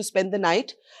station to spend the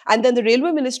night. And then the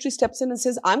railway ministry steps in and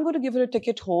says, I'm going to give her a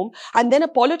ticket home. And then a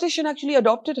politician actually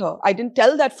adopted her. I didn't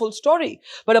tell that full story,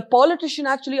 but a politician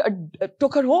actually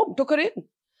took her home, took her in.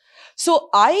 So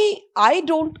I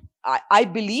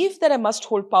believe that I must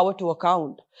hold power to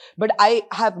account, but I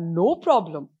have no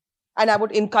problem. And I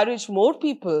would encourage more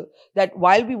people that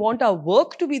while we want our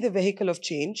work to be the vehicle of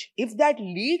change, if that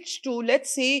leads to,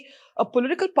 let's say, a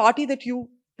political party that you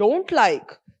don't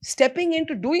like stepping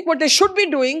into doing what they should be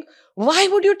doing, why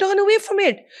would you turn away from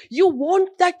it? You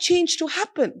want that change to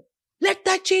happen. Let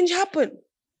that change happen.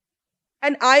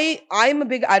 And I'm a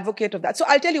big advocate of that. So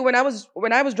I'll tell you, when I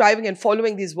was driving and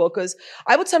following these workers,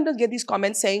 I would sometimes get these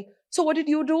comments saying, so what did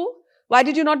you do? Why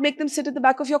did you not make them sit at the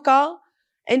back of your car?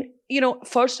 And,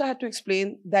 first I had to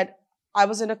explain that I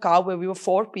was in a car where we were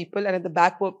 4 people, and at the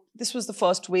back this was the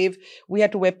first wave. We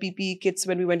had to wear PPE kits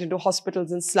when we went into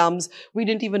hospitals and slums. We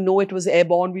didn't even know it was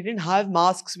airborne. We didn't have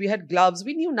masks. We had gloves.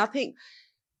 We knew nothing.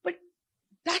 But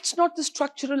that's not the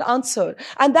structural answer.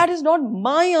 And that is not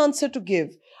my answer to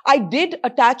give. I did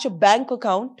attach a bank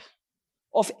account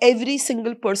of every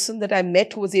single person that I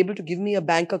met who was able to give me a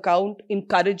bank account,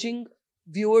 encouraging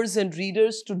viewers and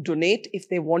readers to donate if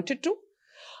they wanted to.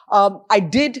 I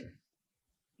did,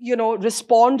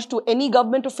 respond to any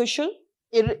government official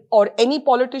or any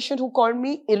politician who called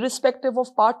me, irrespective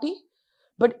of party.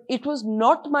 But it was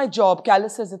not my job,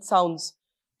 callous as it sounds,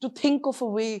 to think of a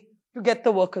way to get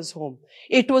the workers home.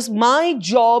 It was my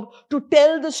job to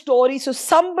tell the story so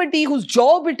somebody whose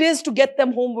job it is to get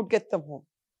them home would get them home.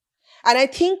 And I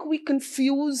think we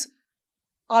confuse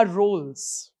our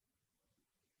roles.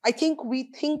 I think we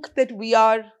think that we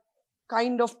are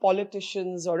kind of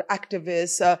politicians or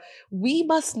activists. We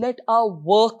must let our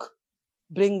work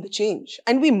bring the change.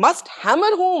 And we must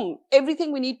hammer home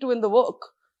everything we need to in the work.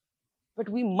 But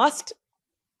we must,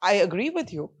 I agree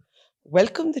with you,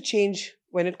 welcome the change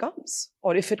when it comes.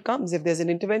 Or if it comes, if there's an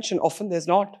intervention. Often there's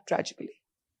not, tragically.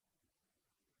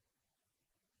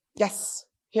 Yes,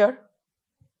 here.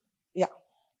 Yeah.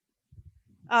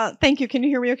 Thank you. Can you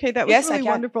hear me okay? That was really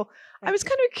wonderful. I was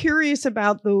kind of curious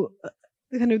about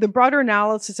the broader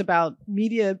analysis about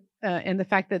media and the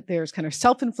fact that there's kind of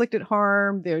self-inflicted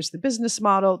harm, there's the business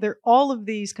model, there are all of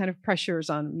these kind of pressures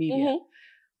on media. Mm-hmm.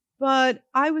 But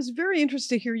I was very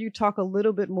interested to hear you talk a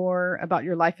little bit more about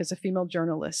your life as a female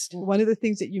journalist. Mm-hmm. One of the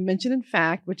things that you mentioned, in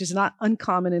fact, which is not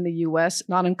uncommon in the US,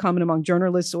 not uncommon among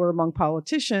journalists or among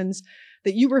politicians,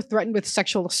 that you were threatened with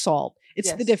sexual assault.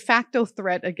 It's the de facto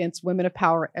threat against women of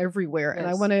power everywhere. Yes.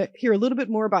 And I want to hear a little bit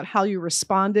more about how you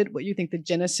responded, what you think the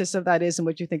genesis of that is, and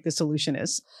what you think the solution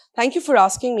is. Thank you for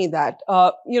asking me that.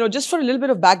 Just for a little bit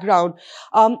of background,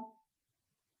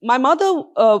 my mother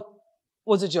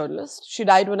was a journalist. She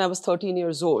died when I was 13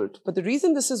 years old. But the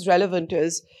reason this is relevant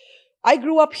is I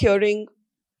grew up hearing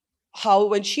how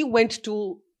when she went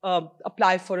to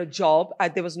apply for a job,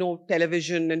 there was no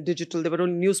television and digital, there were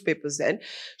only newspapers then.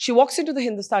 She walks into the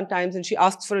Hindustan Times and she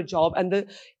asks for a job, and the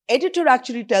editor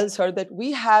actually tells her that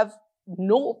we have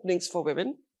no openings for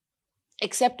women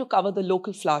except to cover the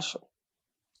local flower show.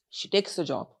 She takes the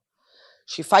job.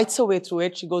 She fights her way through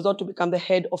it. She goes on to become the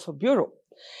head of a bureau.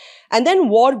 And then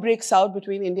war breaks out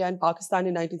between India and Pakistan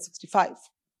in 1965.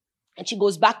 And she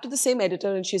goes back to the same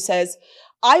editor and she says,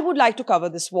 I would like to cover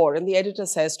this war. And the editor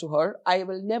says to her, I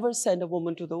will never send a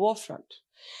woman to the war front.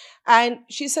 And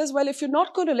she says, well, if you're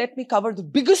not going to let me cover the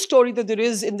biggest story that there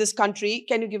is in this country,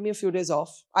 can you give me a few days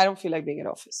off? I don't feel like being in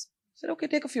office. I said, okay,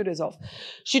 take a few days off.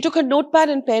 She took a notepad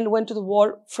and pen, went to the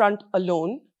war front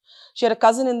alone. She had a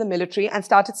cousin in the military and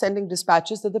started sending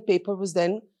dispatches that the paper was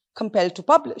then compelled to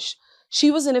publish.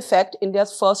 She was, in effect,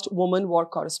 India's first woman war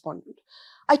correspondent.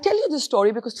 I tell you this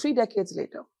story because 3 decades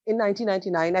later, in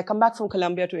 1999, I come back from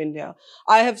Colombia to India.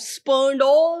 I have spurned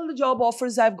all the job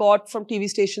offers I've got from TV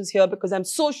stations here because I'm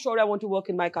so sure I want to work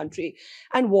in my country.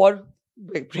 And war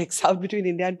breaks out between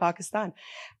India and Pakistan.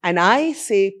 And I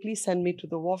say, please send me to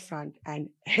the war front. And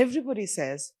everybody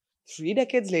says, 3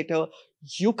 decades later,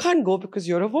 you can't go because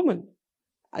you're a woman.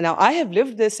 Now, I have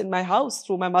lived this in my house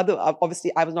through my mother.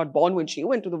 Obviously, I was not born when she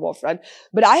went to the war front,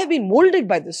 but I have been molded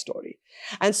by this story.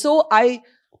 And so I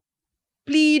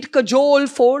plead, cajole,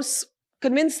 force,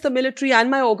 convince the military and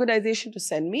my organization to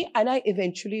send me, and I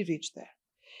eventually reached there.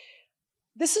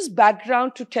 This is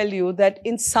background to tell you that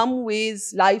in some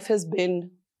ways, life has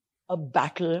been a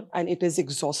battle and it is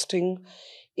exhausting.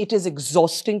 It is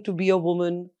exhausting to be a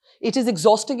woman. It is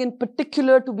exhausting in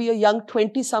particular to be a young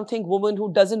 20-something woman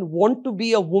who doesn't want to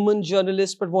be a woman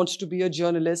journalist but wants to be a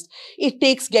journalist. It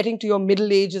takes getting to your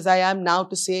middle age, as I am now,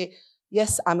 to say,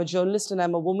 yes, I'm a journalist and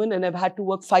I'm a woman and I've had to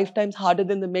work 5 times harder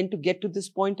than the men to get to this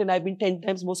point, and I've been 10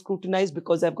 times more scrutinized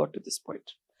because I've got to this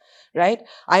point, right?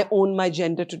 I own my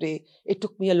gender today. It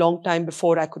took me a long time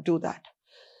before I could do that.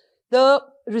 The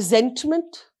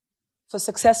resentment for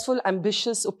successful,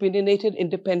 ambitious, opinionated,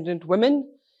 independent women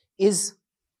is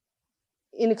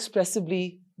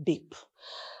inexpressibly deep.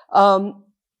 And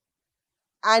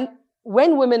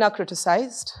when women are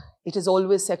criticized, it is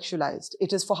always sexualized.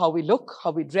 It is for how we look,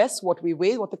 how we dress, what we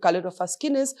wear, what the color of our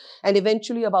skin is, and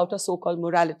eventually about our so-called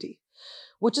morality.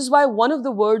 Which is why one of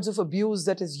the words of abuse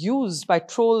that is used by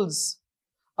trolls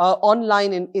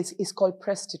online is called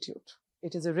prostitute.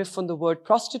 It is a riff on the word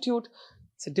prostitute.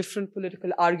 It's a different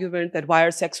political argument that why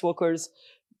are sex workers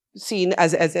seen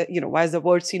as why is the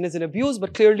word seen as an abuse?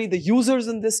 But clearly the users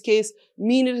in this case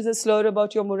mean it as a slur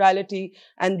about your morality,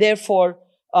 and therefore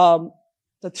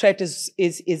the threat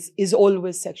is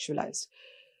always sexualized.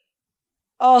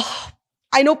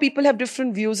 I know people have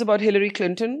different views about Hillary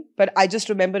Clinton, but I just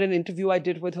remember an interview I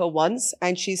did with her once,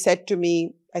 and she said to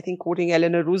me, I think quoting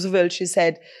Eleanor Roosevelt, she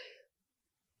said,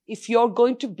 if you're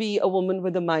going to be a woman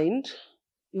with a mind,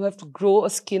 you have to grow a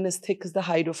skin as thick as the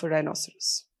hide of a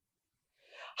rhinoceros.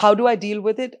 How do I deal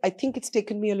with it? I think it's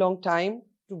taken me a long time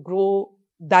to grow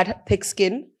that thick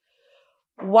skin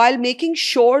while making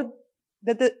sure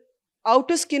that the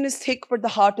outer skin is thick, but the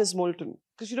heart is molten.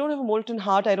 Because if you don't have a molten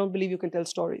heart, I don't believe you can tell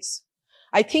stories.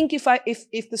 I think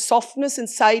if the softness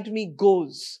inside me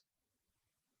goes,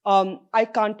 I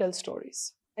can't tell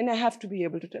stories. And I have to be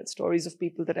able to tell stories of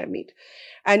people that I meet.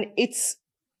 And it's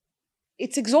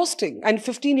exhausting. And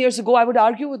 15 years ago, I would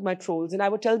argue with my trolls and I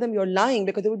would tell them you're lying,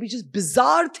 because there would be just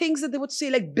bizarre things that they would say,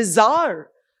 like bizarre,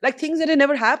 like things that had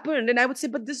never happened. And I would say,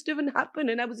 but this didn't happen.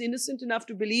 And I was innocent enough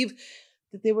to believe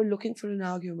that they were looking for an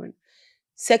argument.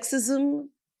 Sexism,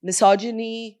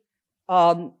 misogyny,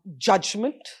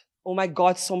 judgment. Oh my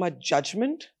God, so much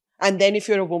judgment. And then if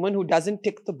you're a woman who doesn't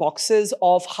tick the boxes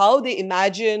of how they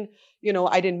imagine,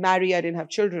 I didn't marry, I didn't have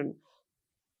children,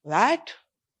 that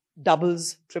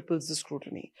doubles, triples the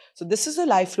scrutiny. So this is a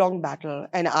lifelong battle.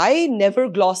 And I never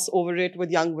gloss over it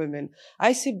with young women.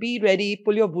 I say, be ready,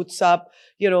 pull your boots up.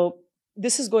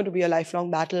 This is going to be a lifelong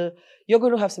battle. You're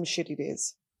going to have some shitty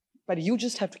days. But you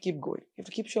just have to keep going. You have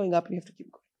to keep showing up and you have to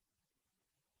keep going.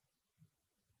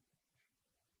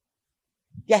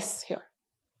 Yes, here,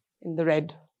 in the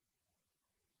red.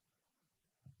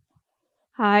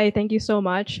 Hi, thank you so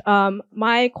much.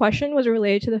 My question was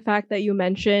related to the fact that you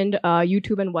mentioned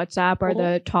YouTube and WhatsApp are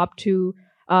the top 2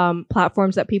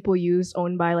 platforms that people use,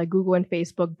 owned by like Google and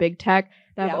Facebook, big tech,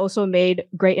 that have also made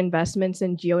great investments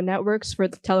in geo networks for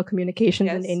telecommunications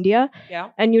in India. Yeah.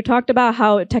 And you talked about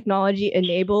how technology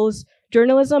enables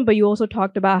journalism, but you also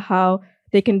talked about how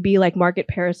they can be like market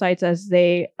parasites as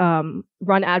they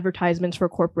run advertisements for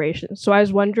corporations. So I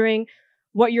was wondering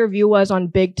what your view was on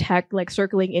big tech, like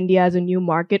circling India as a new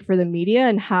market for the media,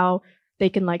 and how they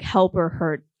can like help or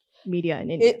hurt media in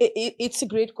India. It's a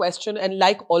great question. And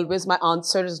like always, my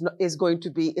answer is going to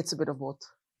be, it's a bit of both,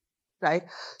 right?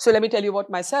 So let me tell you about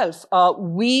myself.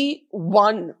 We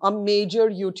won a major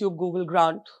YouTube Google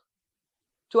grant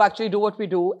to actually do what we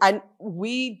do. And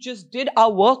we just did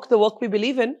our work, the work we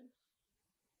believe in,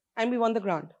 and we won the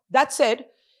grant. That said,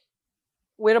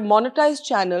 we're a monetized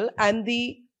channel, and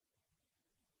the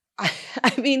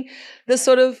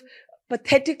sort of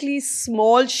pathetically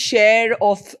small share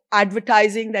of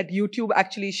advertising that YouTube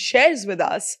actually shares with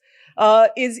us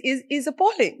is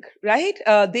appalling, right?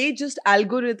 They just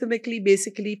algorithmically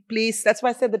basically place, that's why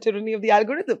I said the tyranny of the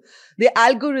algorithm. They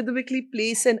algorithmically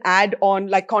place an ad on,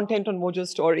 like, content on Mojo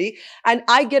Story, and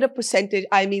I get a percentage,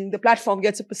 the platform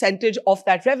gets a percentage of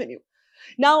that revenue.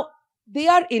 Now, they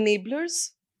are enablers,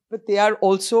 but they are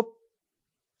also,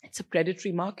 it's a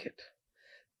predatory market.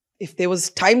 If there was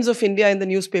Times of India in the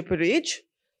newspaper age,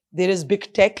 there is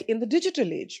big tech in the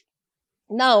digital age.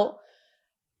 Now,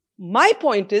 my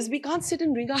point is, we can't sit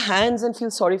and wring our hands and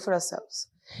feel sorry for ourselves.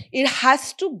 It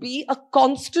has to be a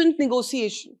constant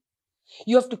negotiation.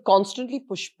 You have to constantly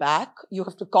push back. You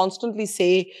have to constantly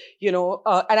say,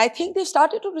 and I think they've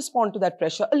started to respond to that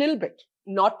pressure a little bit.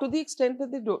 Not to the extent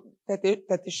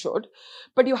that they should,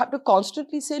 but you have to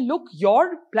constantly say, look,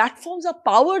 your platforms are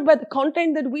powered by the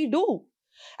content that we do.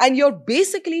 And you're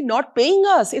basically not paying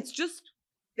us. It's just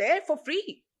there for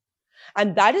free.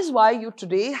 And that is why you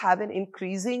today have an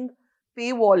increasing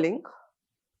paywalling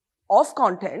of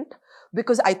content,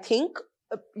 because I think,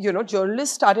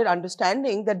 journalists started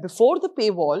understanding that before the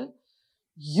paywall,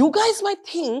 you guys might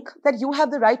think that you have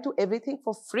the right to everything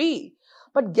for free.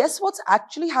 But guess what's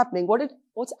actually happening?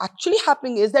 What's actually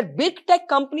happening is that big tech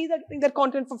companies are getting their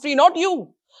content for free, not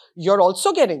you. You're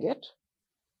also getting it.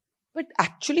 But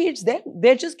actually, it's them.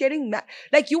 They're just getting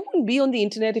like, you wouldn't be on the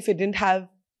internet if it didn't have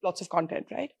lots of content,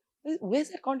 right? Where's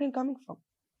that content coming from?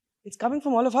 It's coming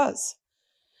from all of us.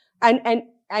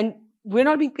 And we're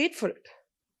not being paid for it.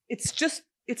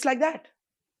 It's like that.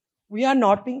 We are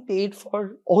not being paid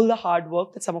for all the hard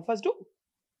work that some of us do.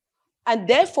 And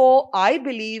therefore, I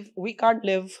believe we can't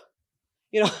live,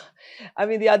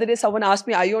 the other day someone asked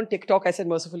me, are you on TikTok? I said,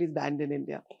 mercifully, it's banned in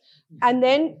India.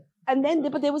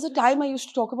 But there was a time I used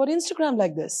to talk about Instagram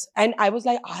like this. And I was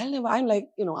like, I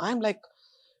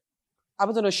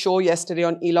was on a show yesterday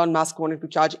on Elon Musk wanting to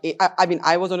charge,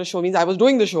 I was on a show, means I was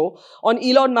doing the show, on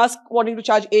Elon Musk wanting to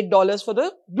charge $8 for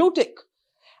the blue tick.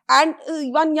 And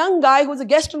one young guy who was a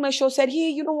guest on my show said, hey,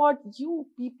 you know what? You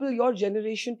people, your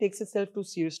generation takes itself too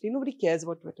seriously. Nobody cares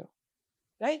about Twitter,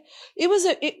 right? It was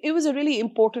a really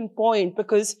important point,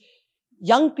 because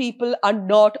young people are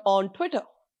not on Twitter.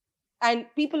 And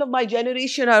people of my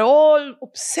generation are all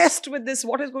obsessed with this.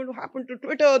 What is going to happen to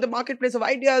Twitter, the marketplace of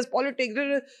ideas, politics?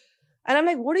 And I'm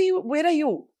like, where are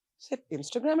you? I said,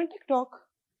 Instagram and TikTok,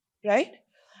 right?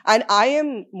 And I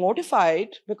am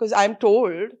mortified because I'm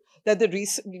told that the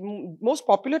most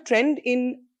popular trend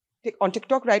on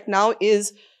TikTok right now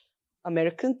is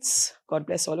Americans, God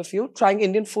bless all of you, trying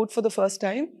Indian food for the first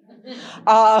time.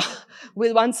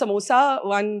 With one samosa,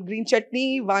 one green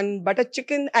chutney, one butter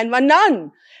chicken, and one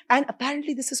naan. And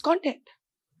apparently this is content.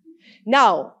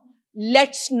 Now,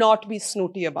 let's not be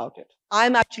snooty about it.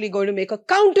 I'm actually going to make a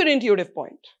counterintuitive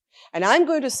point. And I'm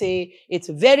going to say, it's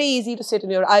very easy to sit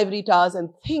in your ivory towers and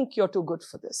think you're too good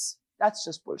for this. That's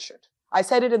just bullshit. I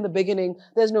said it in the beginning,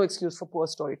 there's no excuse for poor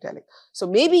storytelling. So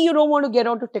maybe you don't want to get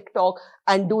onto TikTok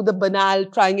and do the banal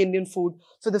trying Indian food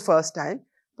for the first time,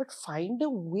 but find a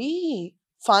way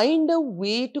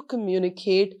to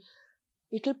communicate.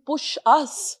 It'll push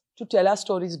us to tell our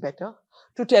stories better,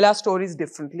 to tell our stories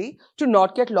differently, to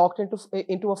not get locked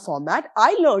into a format.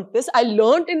 I learned this. I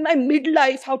learned in my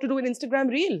midlife how to do an Instagram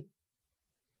reel.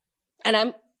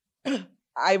 And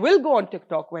I will go on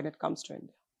TikTok when it comes to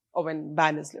India, or when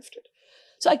ban is lifted.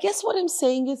 So I guess what I'm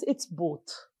saying is it's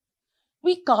both.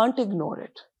 We can't ignore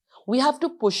it. We have to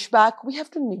push back. We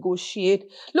have to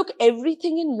negotiate. Look,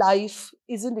 everything in life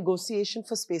is a negotiation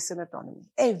for space and autonomy.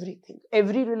 Everything.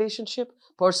 Every relationship,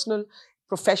 personal,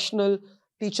 professional,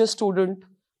 teacher-student,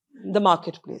 the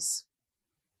marketplace.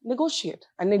 Negotiate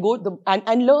and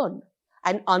learn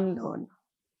and unlearn.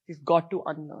 We've got to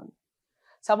unlearn.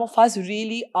 Some of us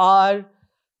really are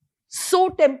so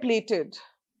templated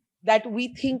that we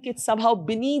think it's somehow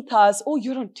beneath us. Oh,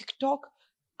 you're on TikTok?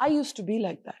 I used to be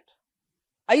like that.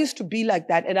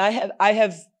 And I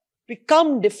have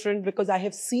become different because I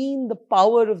have seen the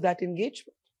power of that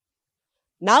engagement.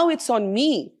 Now it's on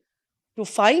me to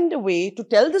find a way to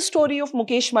tell the story of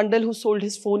Mukesh Mandal, who sold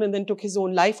his phone and then took his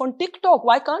own life, on TikTok.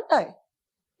 Why can't I?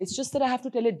 It's just that I have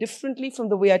to tell it differently from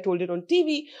the way I told it on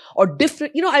TV, or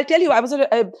different. I'll tell you, I was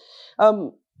at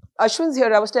Ashwin's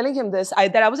here, I was telling him this,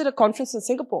 that I was at a conference in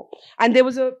Singapore, and there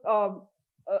was a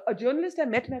journalist I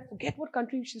met, and I forget what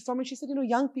country she's from, and she said,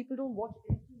 young people don't watch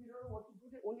anything, they don't know what to do,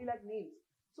 they only like names.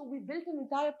 So we built an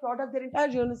entire product, their entire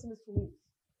journalism is for me.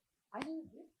 I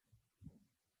didn't get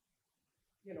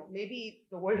it. Maybe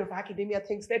the world of academia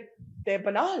thinks that they're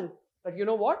banal, but you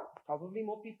know what? probably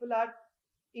more people are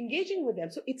engaging with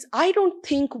them. So I don't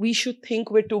think we should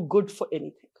think we're too good for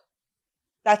anything.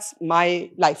 That's my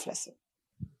life lesson.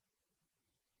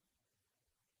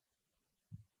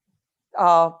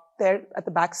 There at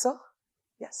the back, sir.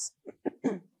 Yes.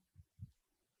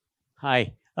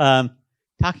 Hi.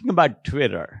 Talking about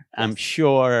Twitter, yes. I'm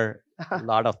sure a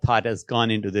lot of thought has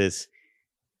gone into this.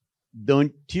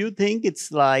 Don't you think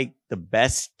it's like the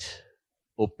best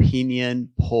opinion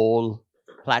poll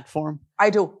platform? I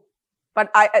do.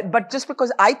 But just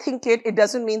because I think it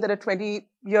doesn't mean that a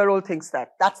 20-year-old thinks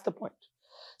that. That's the point.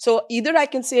 So either I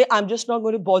can say, I'm just not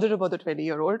going to bother about the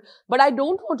 20-year-old, but I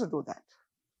don't want to do that.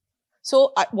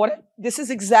 So this is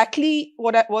exactly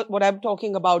what I'm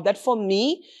talking about. That for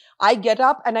me, I get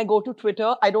up and I go to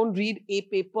Twitter. I don't read a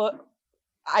paper.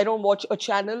 I don't watch a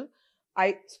channel.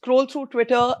 I scroll through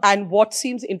Twitter, and what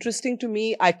seems interesting to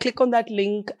me, I click on that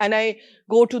link and I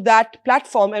go to that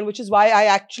platform, and which is why I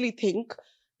actually think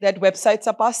that websites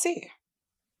are passé.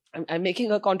 I'm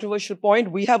making a controversial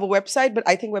point. We have a website, but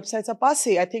I think websites are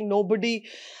passé. I think nobody,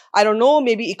 I don't know,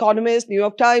 maybe Economist, New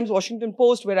York Times, Washington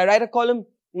Post, where I write a column,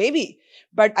 maybe.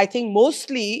 But I think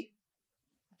mostly,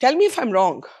 tell me if I'm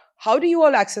wrong, how do you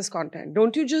all access content?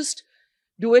 Don't you just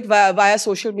do it via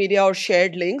social media or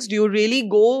shared links? Do you really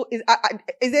go,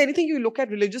 is there anything you look at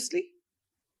religiously?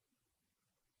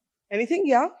 Anything?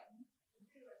 Yeah?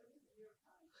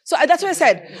 So that's what I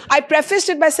said. I prefaced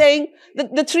it by saying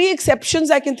the three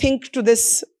exceptions I can think to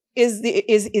this is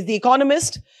the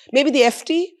Economist, maybe the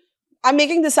FT. I'm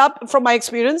making this up from my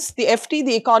experience. The FT,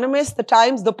 the Economist, the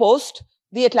Times, the Post,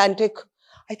 the Atlantic.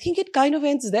 I think it kind of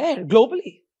ends there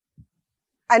globally.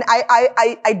 And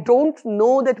I don't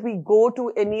know that we go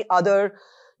to any other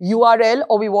URL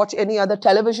or we watch any other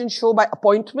television show by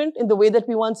appointment in the way that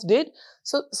we once did.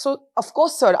 So of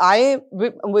course, sir, I'm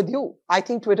with you. I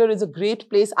think Twitter is a great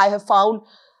place. I have found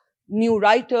new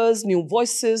writers, new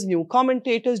voices, new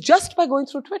commentators just by going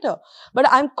through Twitter. But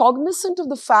I'm cognizant of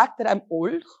the fact that I'm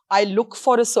old. I look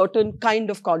for a certain kind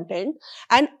of content,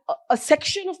 and a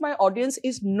section of my audience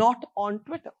is not on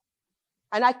Twitter.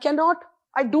 And I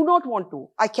do not want to.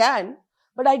 I can,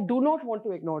 but I do not want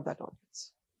to ignore that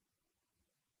audience.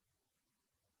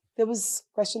 There was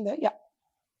a question there? Yeah.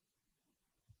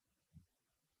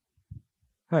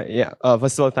 Hi, yeah.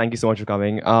 First of all, thank you so much for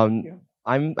coming.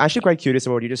 I'm actually quite curious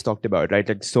about what you just talked about, right?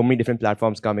 Like so many different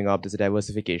platforms coming up, there's a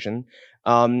diversification.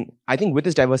 I think with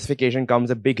this diversification comes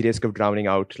a big risk of drowning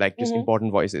out like just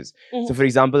important voices. So for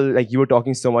example, like you were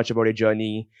talking so much about your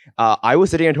journey. I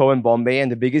was sitting at home in Bombay,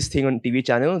 and the biggest thing on TV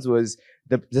channels was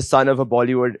the son of a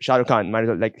Bollywood, Shah Rukh Khan,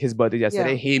 like his birthday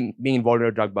yesterday, him being involved in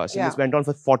a drug bust. And this went on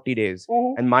for 40 days.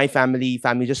 And my family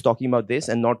just talking about this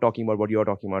and not talking about what you're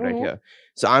talking about right here.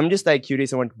 So I'm just like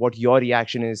curious about what your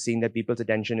reaction is, seeing that people's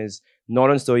attention is not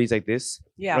on stories like this,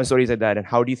 not on stories like that. And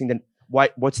how do you think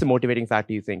that, what's the motivating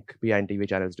factor you think behind TV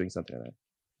channels doing something like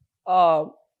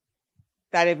that?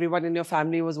 That everyone in your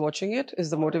family was watching it is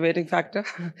the motivating factor.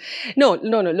 No,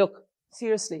 look.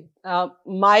 Seriously,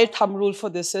 my thumb rule for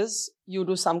this is you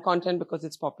do some content because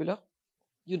it's popular.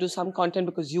 You do some content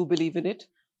because you believe in it,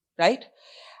 right?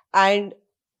 And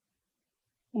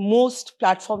most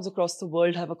platforms across the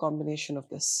world have a combination of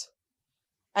this.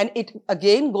 And it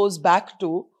again goes back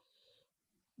to,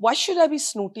 why should I be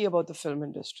snooty about the film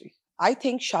industry? I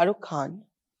think Shah Rukh Khan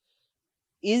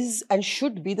is and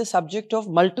should be the subject of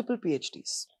multiple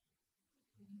PhDs.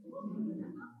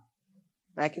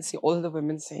 I can see all the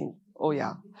women saying, oh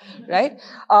yeah, right?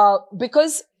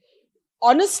 Because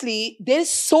honestly,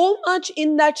 there's so much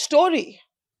in that story.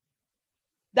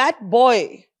 That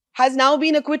boy has now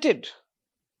been acquitted.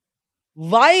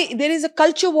 Why? There is a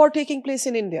culture war taking place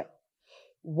in India.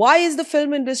 Why is the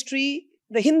film industry,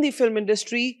 the Hindi film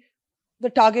industry,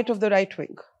 the target of the right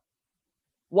wing?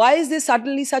 Why is there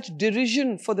suddenly such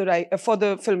derision for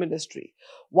the film industry?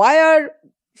 Why are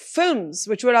films,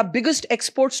 which were our biggest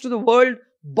exports to the world,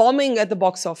 bombing at the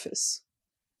box office,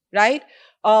 right?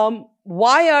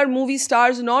 Why are movie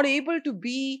stars not able to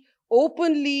be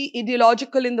openly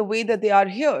ideological in the way that they are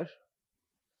here?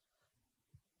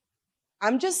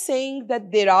 I'm just saying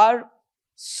that there are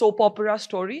soap opera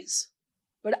stories,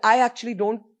 but I actually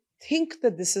don't think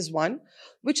that this is one,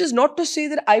 which is not to say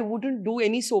that I wouldn't do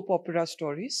any soap opera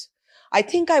stories. I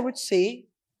think I would say,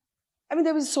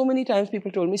 there was so many times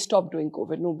people told me, stop doing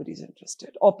COVID, nobody's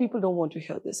interested. Or people don't want to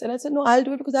hear this. And I said, no, I'll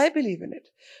do it because I believe in it.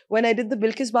 When I did the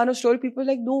Bilkis Bano story, people were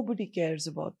like, nobody cares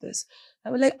about this. I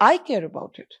was like, I care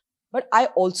about it. But I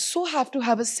also have to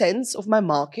have a sense of my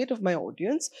market, of my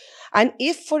audience. And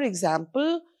if, for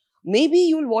example, maybe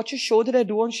you'll watch a show that I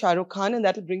do on Shah Rukh Khan and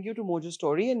that'll bring you to Mojo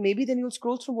Story. And maybe then you'll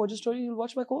scroll through Mojo Story and you'll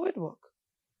watch my COVID work.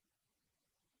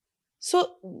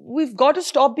 So we've got to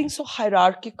stop being so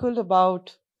hierarchical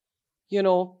about, you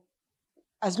know,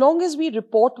 as long as we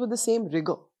report with the same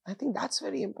rigor. I think that's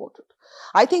very important.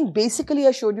 I think basically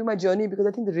I showed you my journey because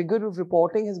I think the rigor of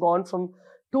reporting has gone from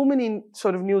too many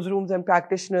sort of newsrooms and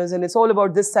practitioners, and it's all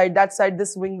about this side,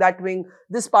 this wing, that wing,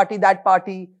 this party, that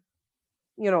party,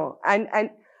 you know, and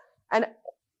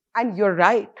you're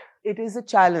right. It is a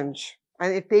challenge,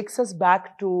 and it takes us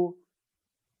back to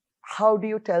how do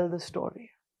you tell the story?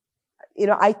 You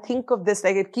know, I think of this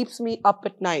like it keeps me up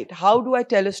at night. How do I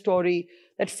tell a story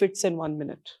that fits in 1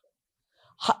 minute?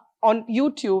 On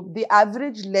YouTube, the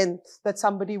average length that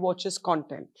somebody watches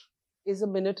content is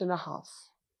 1.5 minutes.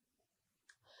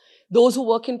 Those who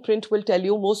work in print will tell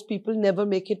you most people never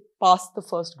make it past the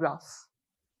first graph,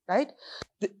 right?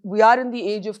 We are in the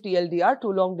age of TLDR,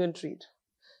 too long didn't read.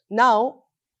 Now,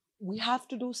 we have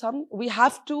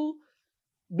to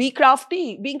be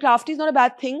crafty. Being crafty is not a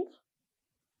bad thing.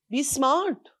 Be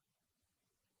smart.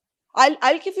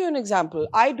 I'll give you an example.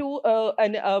 I do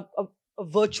a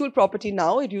virtual property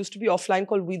now. It used to be offline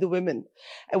called We the Women,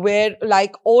 where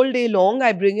like all day long,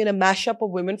 I bring in a mashup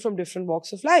of women from different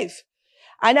walks of life.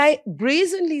 And I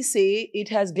brazenly say it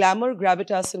has glamour,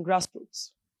 gravitas, and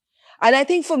grassroots. And I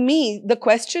think for me, the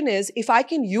question is, if I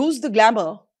can use the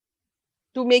glamour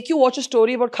to make you watch a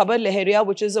story about Khabar Lahariya,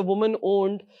 which is a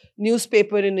woman-owned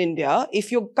newspaper in India,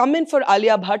 if you come in for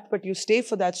Alia Bhatt, but you stay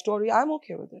for that story, I'm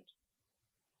okay with it.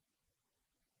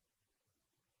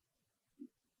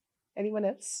 Anyone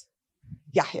else?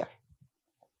 Yeah, here.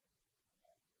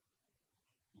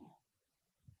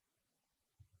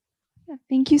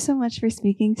 Thank you so much for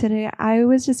speaking today. I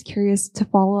was just curious to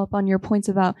follow up on your points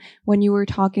about when you were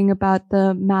talking about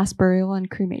the mass burial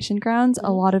and cremation grounds.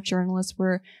 A lot of journalists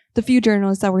the few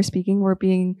journalists that were speaking were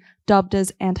being dubbed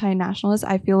as anti-nationalists.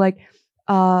 I feel like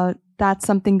that's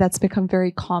something that's become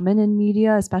very common in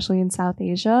media, especially in South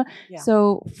Asia. Yeah.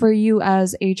 So for you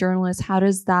as a journalist, how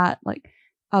does that, like,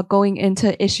 going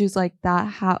into issues like that,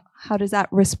 how does that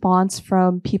response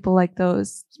from people like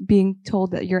those being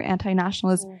told that you're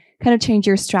anti-nationalist kind of change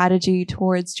your strategy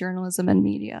towards journalism and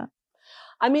media?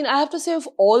 I mean, I have to say of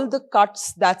all the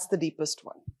cuts, that's the deepest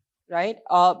one, right?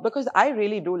 Because I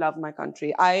really do love my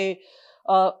country. I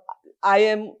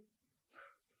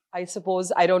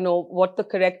suppose, I don't know what the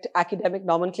correct academic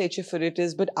nomenclature for it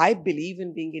is, but I believe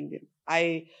in being Indian.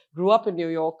 I grew up in New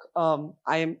York.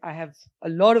 I have a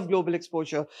lot of global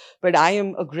exposure, but I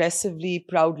am aggressively,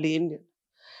 proudly Indian.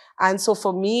 And so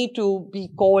for me to be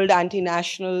called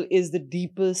anti-national is the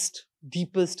deepest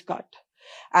cut.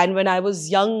 And when I was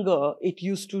younger, it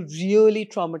used to really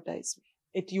traumatize me.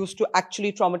 It used to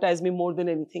actually traumatize me more than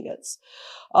anything else.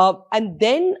 And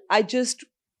then I just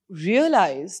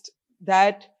realized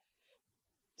that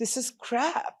this is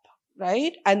crap,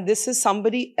 right? And this is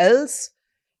somebody else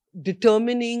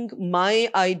determining my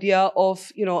idea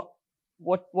of, you know,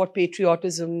 what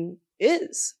patriotism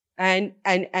is. And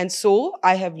so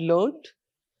I have learned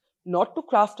not to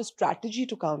craft a strategy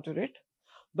to counter it,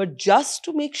 but just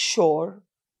to make sure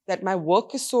that my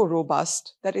work is so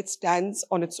robust that it stands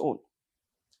on its own.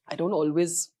 I don't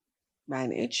always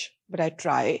manage, but I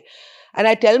try. And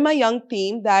I tell my young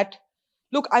team that,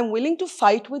 look, I'm willing to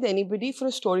fight with anybody for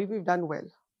a story we've done well.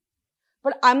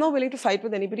 But I'm not willing to fight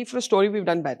with anybody for a story we've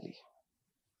done badly.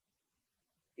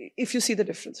 If you see the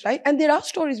difference, right? And there are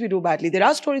stories we do badly. There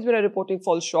are stories where our reporting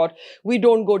falls short. We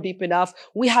don't go deep enough.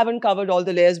 We haven't covered all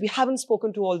the layers. We haven't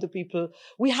spoken to all the people.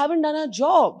 We haven't done our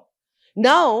job.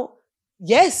 Now,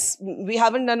 yes, we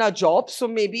haven't done our job, so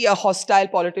maybe a hostile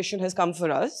politician has come for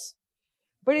us.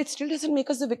 But it still doesn't make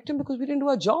us the victim because we didn't do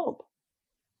our job.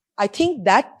 I think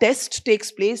that test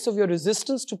takes place of your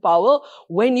resistance to power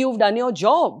when you've done your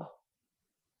job.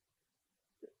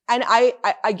 And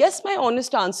I guess my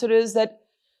honest answer is that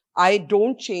I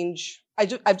don't change.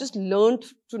 I've just learned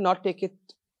to not take it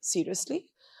seriously.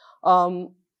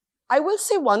 I will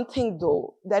say one thing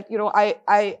though, that, you know,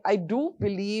 I do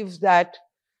believe that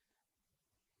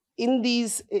in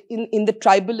the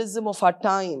tribalism of our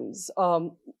times,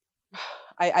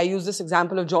 I use this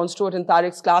example of Jon Stewart in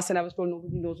Tariq's class, and I was told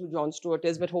nobody knows who Jon Stewart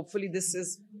is, but hopefully this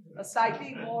is a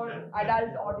slightly more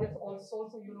adult audience also,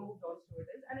 so you know who Jon Stewart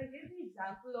is. And I gave the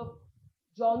example of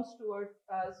Jon Stewart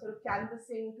sort of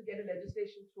canvassing to get a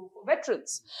legislation through for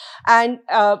veterans. And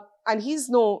he's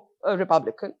no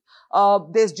Republican.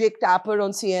 There's Jake Tapper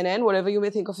on CNN, whatever you may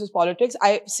think of his politics.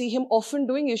 I see him often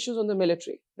doing issues on the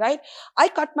military, right? I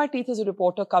cut my teeth as a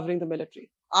reporter covering the military.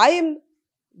 I am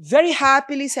very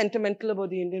happily sentimental about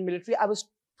the Indian military. I was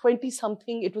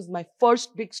 20-something. It was my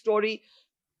first big story.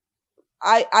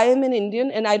 I am an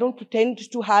Indian and I don't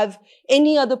pretend to have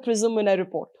any other prism when I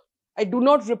report. I do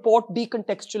not report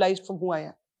decontextualized from who I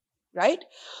am, right?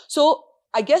 So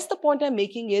I guess the point I'm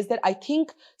making is that I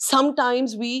think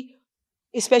sometimes we,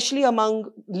 especially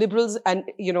among liberals and,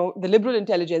 the liberal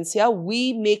intelligentsia,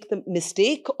 we make the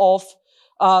mistake of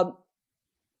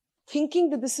thinking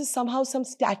that this is somehow some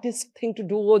status thing to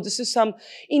do, or this is some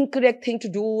incorrect thing to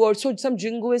do, or so some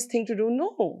jingoist thing to do.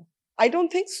 No, I don't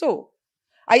think so.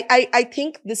 I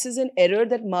think this is an error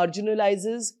that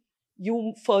marginalizes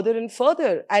you further and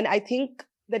further. And I think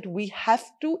that we have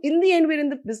to, in the end, we're in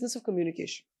the business of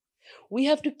communication. We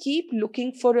have to keep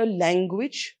looking for a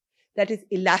language that is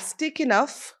elastic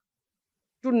enough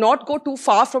to not go too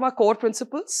far from our core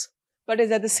principles, but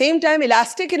is at the same time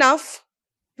elastic enough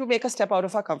to make us step out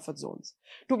of our comfort zones,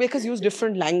 to make us use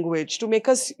different language, to make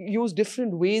us use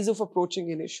different ways of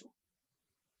approaching an issue.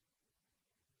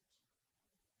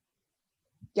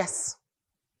 Yes.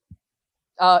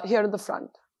 Here in the front.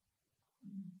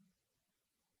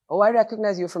 Oh, I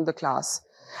recognize you from the class.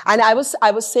 And I was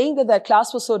saying that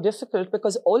class was so difficult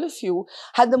because all of you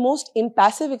had the most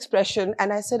impassive expression.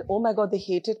 And I said, oh my God, they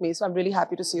hated me. So I'm really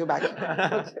happy to see you back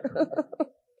here.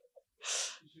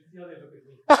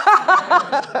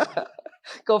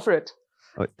 Go for it.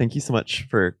 Oh, thank you so much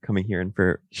for coming here and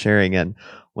for sharing. And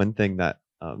one thing that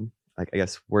I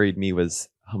guess worried me was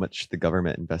how much the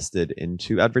government invested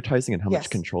into advertising and how much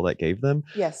control that gave them.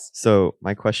 Yes. So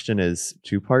my question is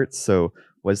two parts. So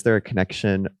was there a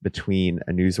connection between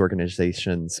a news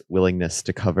organization's willingness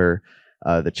to cover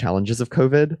the challenges of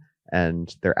COVID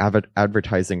and their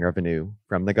advertising revenue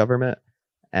from the government?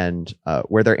 And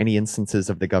were there any instances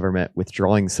of the government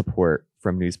withdrawing support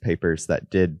from newspapers that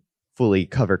did fully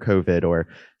cover COVID or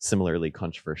similarly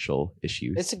controversial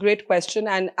issues? It's a great question.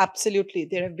 And absolutely,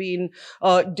 there have been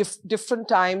different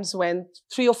times when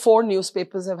 3 or 4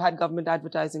 newspapers have had government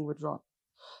advertising withdrawn.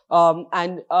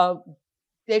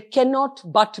 There cannot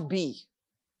but be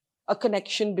a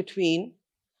connection between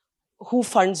who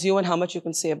funds you and how much you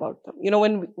can say about them.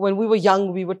 When we were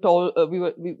young, we were told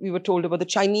we were told about the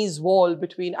Chinese wall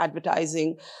between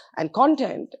advertising and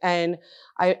content. And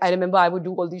I remember I would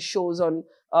do all these shows on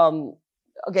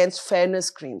against fairness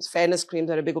creams. Fairness creams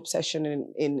are a big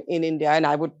obsession in India, and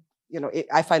I would,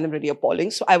 I find them really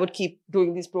appalling. So I would keep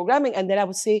doing this programming, and then I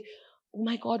would say, "Oh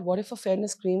my God, what if a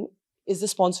fairness cream is the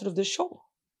sponsor of this show?"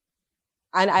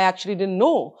 And I actually didn't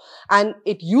know. And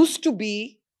it used to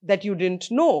be that you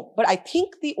didn't know. But I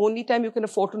think the only time you can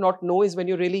afford to not know is when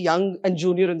you're really young and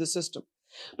junior in the system.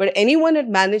 But anyone at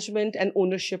management and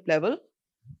ownership level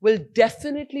will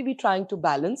definitely be trying to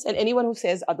balance. And anyone who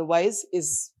says otherwise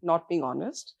is not being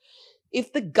honest.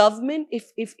 If the government,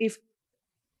 if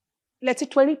let's say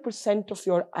 20% of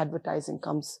your advertising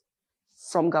comes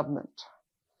from government,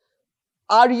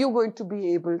 are you going to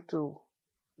be able to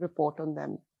report on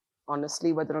them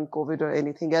honestly, whether on COVID or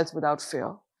anything else, without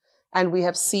fear? And we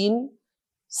have seen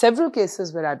several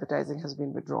cases where advertising has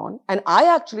been withdrawn. And I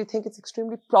actually think it's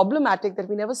extremely problematic that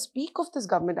we never speak of this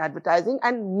government advertising,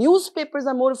 and newspapers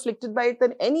are more afflicted by it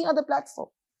than any other platform.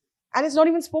 And it's not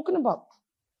even spoken about.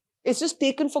 It's just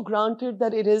taken for granted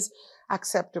that it is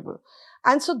acceptable.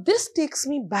 And so this takes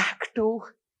me back to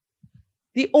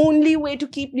the only way to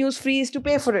keep news free is to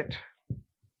pay for it.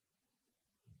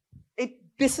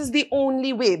 This is the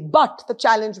only way. But the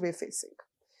challenge we're facing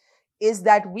is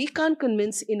that we can't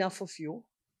convince enough of you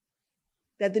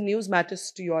that the news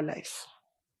matters to your life.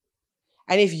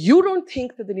 And if you don't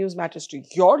think that the news matters to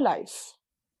your life,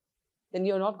 then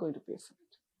you're not going to pay for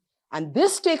it. And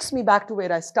this takes me back to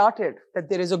where I started, that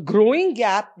there is a growing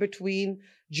gap between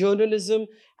journalism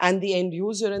and the end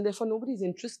user, and therefore nobody's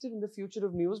interested in the future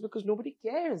of news because nobody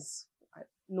cares.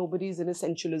 Nobody's an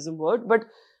essentialism word, but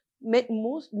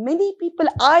many people,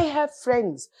 I have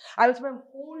friends. I will spend a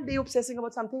whole day obsessing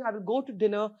about something. I will go to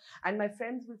dinner and my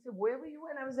friends will say, where were you?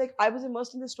 And I was like, I was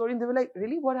immersed in the story. And they were like,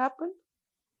 really? What happened?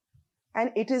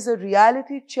 And it is a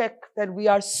reality check that we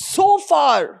are so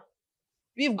far.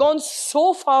 We've gone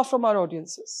so far from our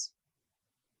audiences.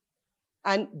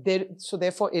 And so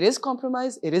therefore it is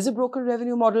compromise. It is a broken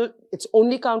revenue model. It's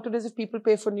only counted as if people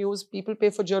pay for news, people pay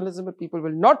for journalism, but people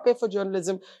will not pay for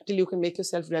journalism till you can make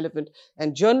yourself relevant.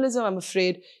 And journalism, I'm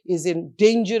afraid, is in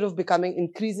danger of becoming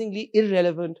increasingly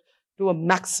irrelevant to a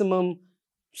maximum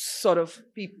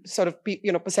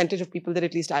percentage of people that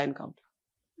at least I encounter.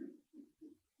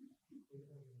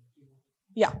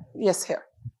 Yeah, yes, here.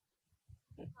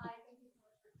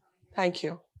 Thank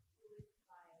you.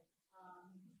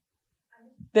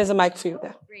 There's a mic for you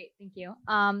there. Great, thank you.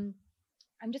 I'm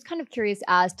just kind of curious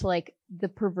as to like the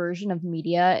perversion of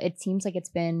media. It seems like it's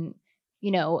been,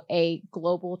 a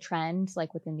global trend,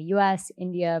 like within the US,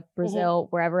 India, Brazil,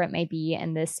 wherever it may be.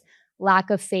 And this lack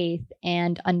of faith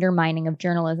and undermining of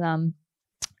journalism,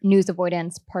 news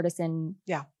avoidance,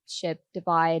 partisanship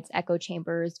divides, echo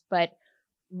chambers. But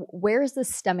where is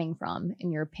this stemming from,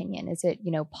 in your opinion? Is it,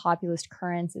 populist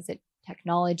currents? Is it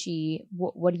technology?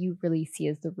 What do you really see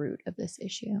as the root of this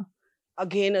issue?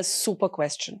 Again, a super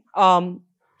question.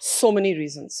 So many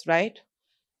reasons, right?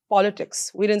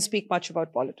 Politics. We didn't speak much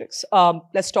about politics.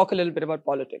 Let's talk a little bit about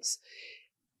politics.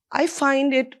 I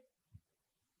find it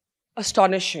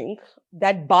astonishing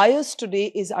that bias today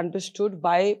is understood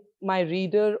by my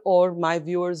reader or my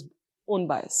viewer's own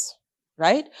bias,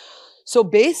 right? So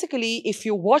basically, if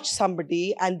you watch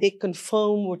somebody and they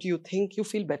confirm what you think, you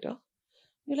feel better.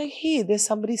 You're like, hey, there's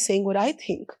somebody saying what I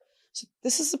think. So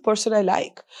this is the person I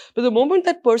like. But the moment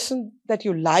that person that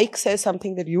you like says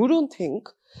something that you don't think,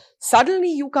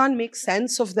 suddenly you can't make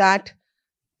sense of that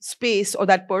space or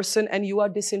that person and you are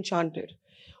disenchanted.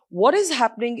 What is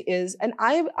happening is, and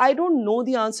I don't know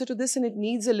the answer to this and it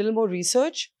needs a little more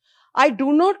research. I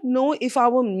do not know if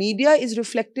our media is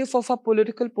reflective of our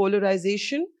political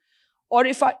polarization or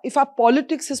if our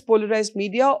politics has polarized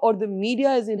media or the media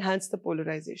has enhanced the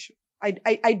polarization.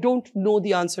 I don't know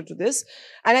the answer to this.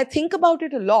 And I think about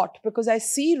it a lot because I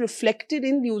see reflected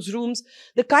in newsrooms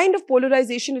the kind of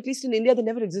polarization, at least in India, that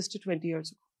never existed 20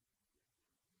 years ago.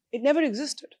 It never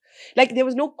existed. Like there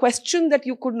was no question that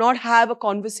you could not have a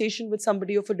conversation with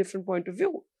somebody of a different point of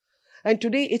view. And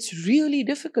today it's really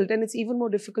difficult and it's even more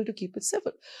difficult to keep it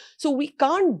civil. So we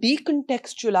can't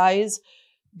decontextualize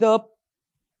the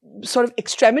sort of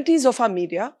extremities of our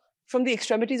media from the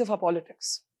extremities of our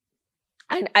politics.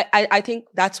 And I think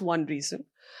that's one reason.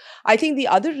 I think the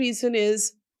other reason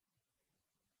is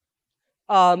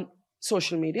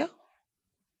social media.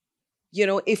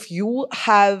 If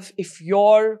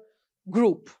your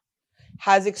group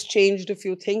has exchanged a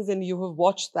few things and you have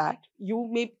watched that, you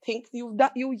may think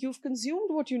you've consumed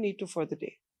what you need to for the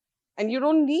day. And you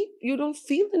don't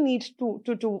feel the need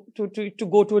to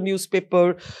go to a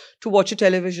newspaper, to watch a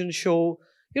television show.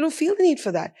 You don't feel the need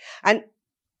for that. And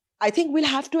I think we'll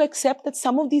have to accept that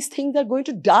some of these things are going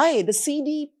to die. The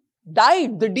CD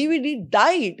died, the DVD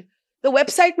died, the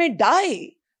website may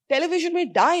die, television may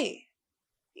die.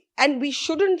 And we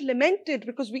shouldn't lament it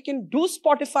because we can do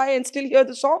Spotify and still hear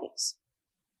the songs.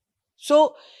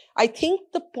 So I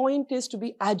think the point is to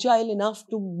be agile enough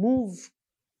to move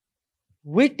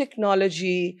with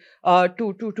technology,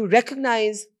 to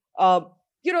recognize, let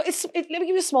me give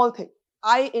you a small thing.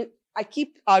 I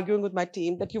keep arguing with my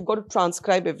team that you've got to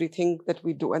transcribe everything that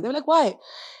we do. And they're like, why?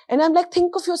 And I'm like,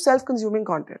 think of yourself consuming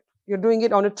content. You're doing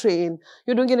it on a train.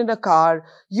 You're doing it in a car.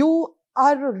 You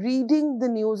are reading the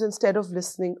news instead of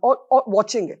listening or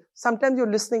watching it. Sometimes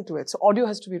you're listening to it. So audio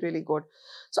has to be really good.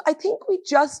 So I think we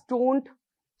just don't,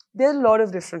 there are a lot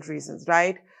of different reasons,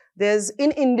 right?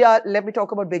 In India, let me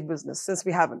talk about big business since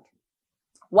we haven't.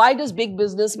 Why does big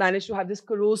business manage to have this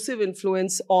corrosive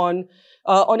influence on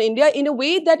India in a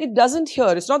way that it doesn't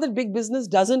here? It's not that big business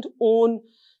doesn't own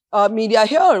media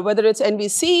here, whether it's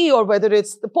NBC or whether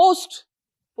it's the Post.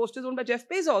 Post is owned by Jeff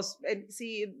Bezos,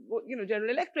 NBC, General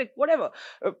Electric, whatever.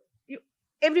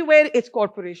 Everywhere it's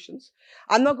corporations.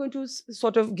 I'm not going to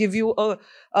sort of give you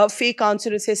a fake answer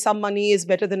and say some money is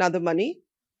better than other money.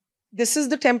 This is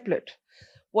the template.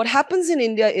 What happens in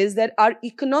India is that our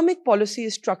economic policy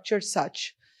is structured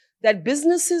such that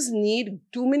businesses need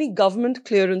too many government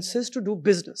clearances to do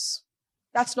business.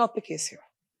 That's not the case here,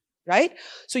 right?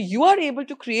 So you are able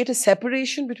to create a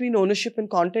separation between ownership and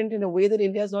content in a way that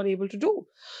India is not able to do.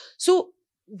 So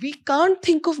we can't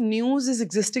think of news as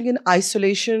existing in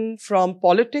isolation from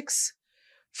politics,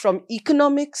 from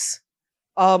economics,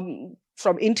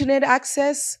 from internet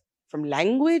access, from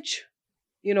language.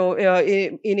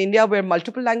 In India, where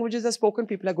multiple languages are spoken,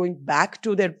 people are going back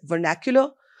to their vernacular.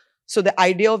 So the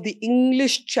idea of the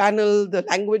English channel, the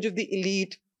language of the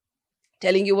elite,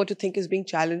 telling you what to think is being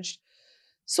challenged.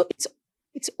 So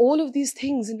it's all of these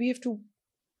things, and we have to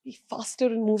be faster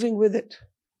in moving with it.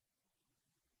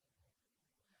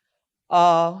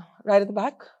 Right at the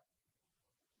back.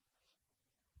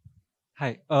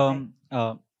 Hi.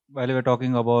 While we were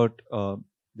talking about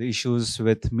the issues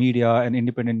with media and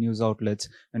independent news outlets,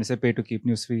 and I say pay to keep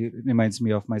news free reminds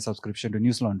me of my subscription to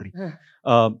News Laundry.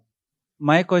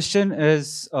 My question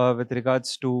is with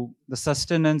regards to the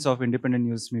sustenance of independent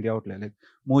news media outlet. Like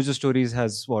Mojo Stories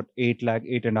has what,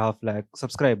 8.5 lakh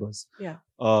subscribers. Yeah.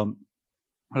 A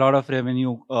lot of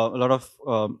revenue, a lot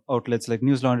of outlets like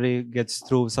News Laundry gets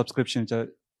through subscriptions which are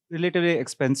relatively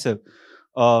expensive.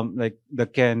 Like the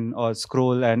Ken or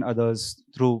Scroll and others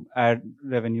through ad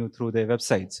revenue through their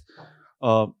websites.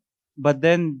 But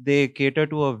then they cater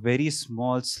to a very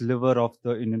small sliver of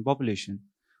the Indian population.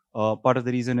 Part of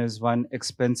the reason is one,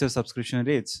 expensive subscription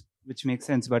rates, which makes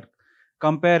sense. But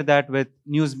compare that with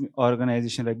news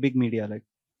organization like big media, like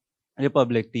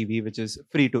Republic TV, which is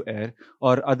free to air,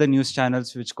 or other news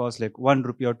channels which cost like 1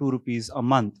 rupee or 2 rupees a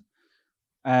month.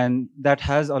 And that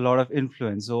has a lot of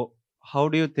influence. So how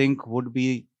do you think would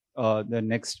be the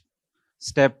next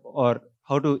step, or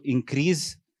how to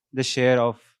increase the share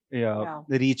of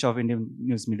the reach of Indian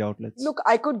news media outlets? Look,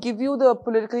 I could give you the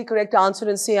politically correct answer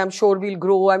and say, I'm sure we'll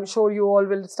grow. I'm sure you all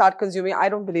will start consuming. I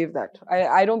don't believe that.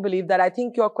 I don't believe that. I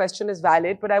think your question is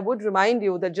valid, but I would remind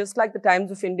you that just like the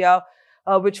Times of India,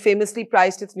 which famously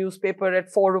priced its newspaper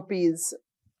at 4 rupees,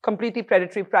 completely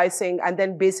predatory pricing, and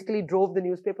then basically drove the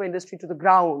newspaper industry to the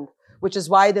ground, which is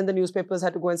why then the newspapers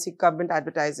had to go and seek government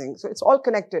advertising. So it's all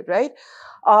connected, right?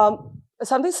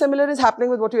 Something similar is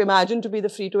happening with what you imagine to be the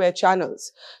free-to-air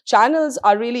channels. Channels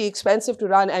are really expensive to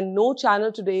run, and no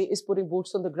channel today is putting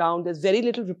boots on the ground. There's very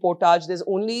little reportage. There's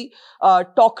only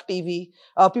talk TV.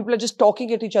 People are just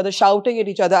talking at each other, shouting at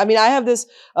each other. I mean, I have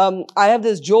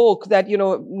this joke that, you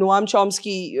know, Noam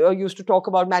Chomsky used to talk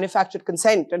about manufactured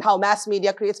consent and how mass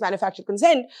media creates manufactured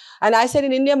consent. And I said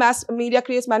in India, mass media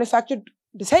creates manufactured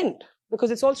dissent,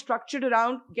 because it's all structured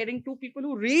around getting two people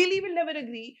who really will never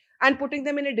agree and putting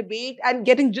them in a debate and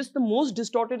getting just the most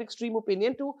distorted extreme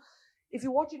opinion to, if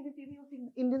you watch Indian TV, you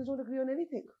think Indians don't agree on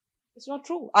anything. It's not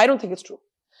true. I don't think it's true.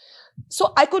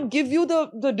 So I could give you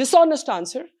the dishonest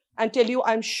answer and tell you,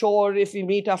 I'm sure if we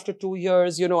meet after 2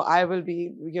 years, you know, I will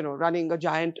be, you know, running a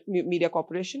giant media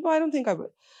corporation. No, I don't think I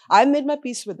will. I've made my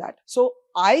peace with that. So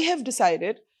I have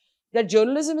decided that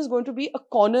journalism is going to be a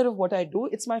corner of what I do.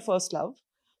 It's my first love.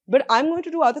 But I'm going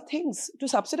to do other things to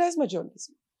subsidize my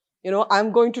journalism. You know,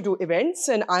 I'm going to do events,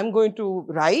 and I'm going to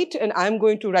write, and I'm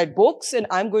going to write books, and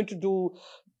I'm going to do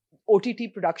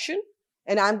OTT production,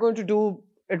 and I'm going to do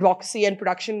advocacy and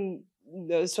production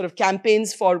sort of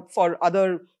campaigns for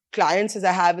other clients as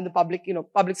I have in the public, you know,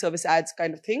 public service ads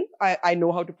kind of thing. I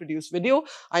know how to produce video.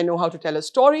 I know how to tell a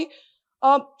story.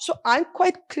 So I'm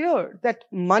quite clear that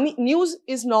news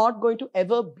is not going to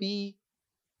ever be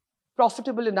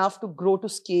profitable enough to grow to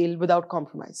scale without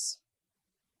compromise.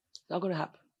 It's not going to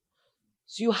happen.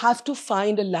 So you have to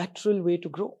find a lateral way to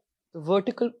grow. The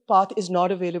vertical path is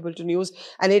not available to news,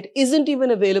 and it isn't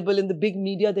even available in the big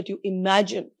media that you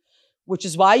imagine, which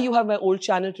is why you have my old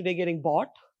channel today getting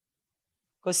bought.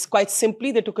 Because quite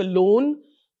simply, they took a loan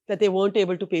that they weren't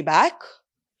able to pay back,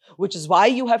 which is why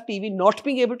you have TV not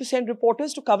being able to send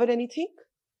reporters to cover anything.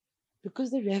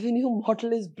 Because the revenue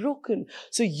model is broken.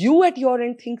 So you at your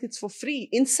end think it's for free.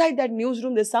 Inside that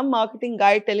newsroom, there's some marketing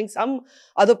guy telling some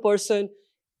other person,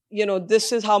 you know,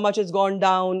 this is how much it's gone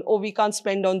down. Oh, we can't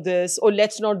spend on this. Oh,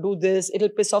 let's not do this. It'll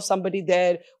piss off somebody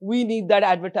there. We need that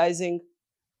advertising.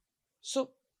 So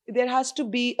there has to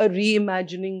be a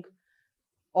reimagining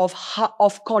of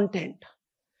content.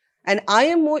 And I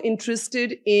am more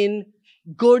interested in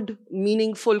good,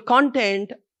 meaningful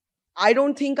content. I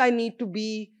don't think I need to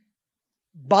be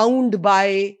bound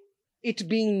by it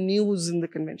being news in the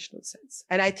conventional sense.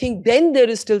 And I think then there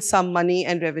is still some money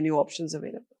and revenue options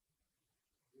available.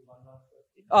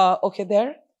 Okay,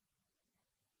 there.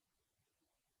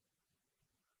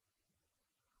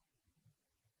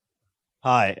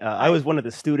 Hi, I was one of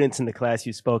the students in the class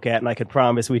you spoke at, and I can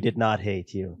promise we did not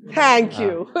hate you. Thank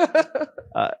you.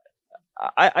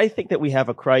 I think that we have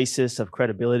a crisis of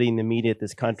credibility in the media at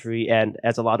this country, and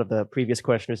as a lot of the previous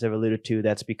questioners have alluded to,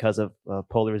 that's because of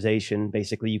polarization.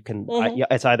 Basically, you can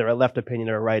it's either a left opinion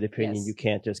or a right opinion. Yes. You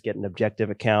can't just get an objective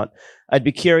account. I'd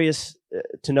be curious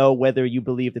to know whether you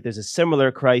believe that there's a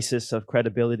similar crisis of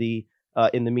credibility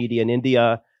in the media in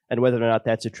India, and whether or not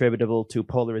that's attributable to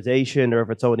polarization, or if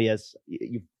it's only, as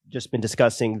you've just been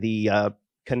discussing, the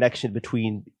connection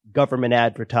between government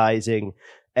advertising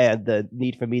and the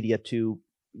need for media to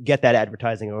get that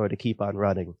advertising in order to keep on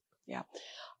running. Yeah.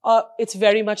 It's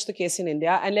very much the case in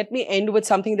India. And let me end with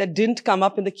something that didn't come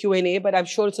up in the Q&A, but I'm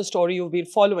sure it's a story you've been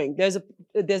following. There's a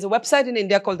website in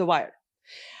India called The Wire.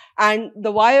 And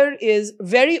The Wire is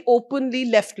very openly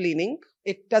left-leaning.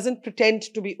 It doesn't pretend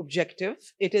to be objective.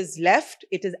 It is left.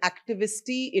 It is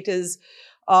activisty. It is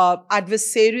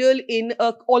adversarial in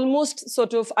a almost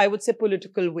sort of, I would say,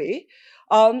 political way.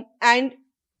 And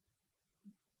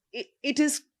it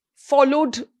is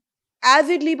followed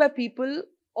avidly by people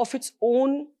of its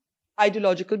own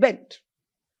ideological bent.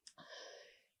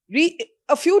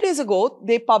 A few days ago,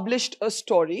 they published a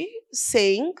story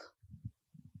saying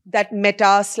that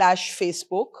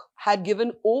Meta/Facebook had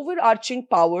given overarching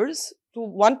powers to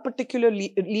one particular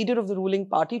leader of the ruling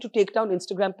party to take down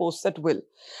Instagram posts at will.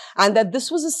 And that this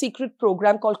was a secret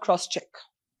program called Crosscheck.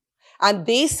 And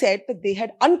they said that they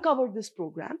had uncovered this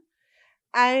program.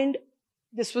 And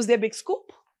this was their big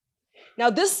scoop. Now,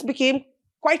 this became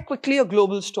quite quickly a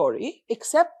global story,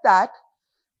 except that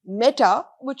Meta,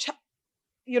 which,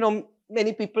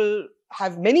 many people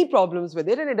have many problems with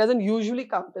it, and it doesn't usually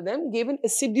come to them, gave an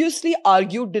assiduously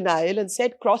argued denial and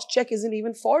said cross-check isn't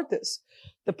even for this.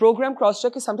 The program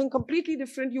cross-check is something completely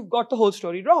different. You've got the whole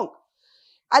story wrong.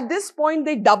 At this point,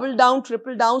 they doubled down,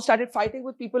 tripled down, started fighting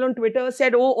with people on Twitter,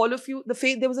 said, oh, all of you,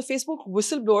 there was a Facebook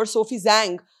whistleblower, Sophie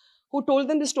Zhang, who told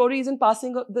them the story isn't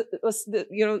passing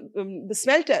the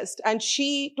smell test. And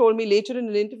she told me later in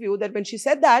an interview that when she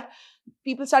said that,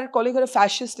 people started calling her a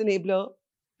fascist enabler.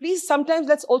 Please, sometimes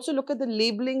let's also look at the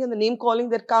labeling and the name calling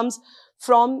that comes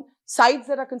from sides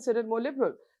that are considered more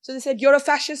liberal. So they said, you're a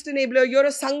fascist enabler, you're a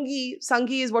Sanghi.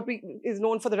 Sanghi is what is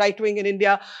known for the right wing in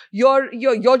India. You're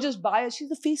just biased.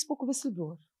 She's a Facebook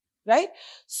whistleblower, right?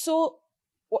 So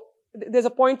there's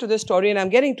a point to this story and I'm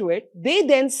getting to it. They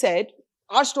then said,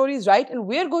 our story is right and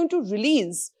we're going to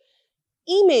release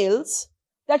emails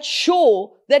that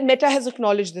show that Meta has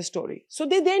acknowledged this story. So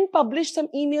they then published some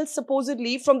emails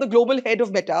supposedly from the global head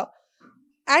of Meta.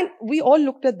 And we all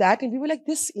looked at that and we were like,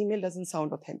 this email doesn't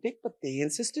sound authentic, but they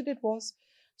insisted it was.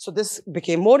 So this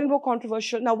became more and more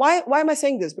controversial. Now, why am I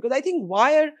saying this? Because I think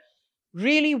Wire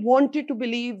really wanted to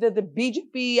believe that the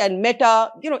BJP and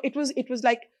Meta, it was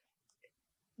like,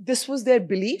 this was their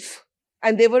belief.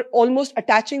 And they were almost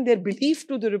attaching their belief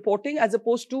to the reporting as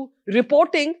opposed to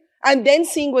reporting and then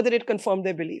seeing whether it confirmed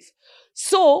their belief.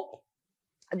 So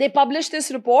they published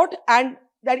this report and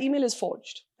that email is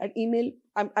forged. That email,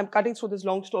 I'm cutting through this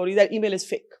long story, that email is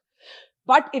fake.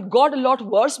 But it got a lot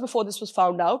worse before this was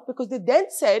found out because they then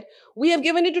said, we have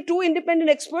given it to 2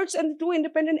 independent experts and the 2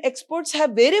 independent experts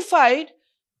have verified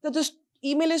that this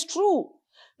email is true.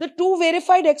 The 2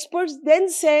 verified experts then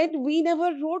said, we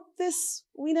never wrote this.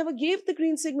 We never gave the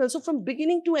green signal. So from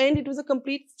beginning to end, it was a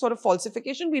complete sort of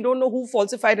falsification. We don't know who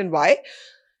falsified and why.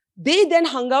 They then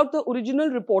hung out the original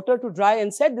reporter to dry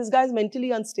and said, this guy is mentally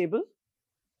unstable.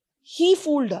 He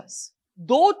fooled us.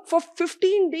 Though for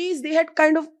 15 days, they had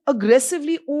kind of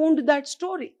aggressively owned that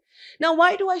story. Now,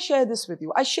 why do I share this with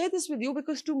you? I share this with you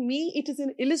because to me, it is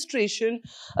an illustration,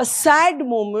 a sad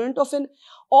moment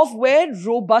of where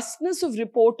robustness of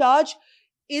reportage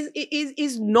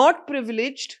is not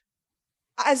privileged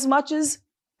as much as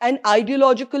an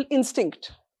ideological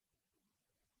instinct.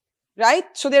 Right?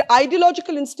 So their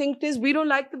ideological instinct is, we don't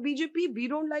like the BJP, we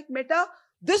don't like Meta,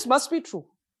 this must be true.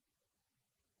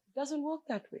 It doesn't work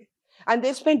that way. And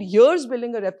they've spent years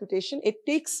building a reputation. It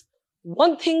takes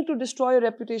one thing to destroy a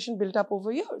reputation built up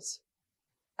over years.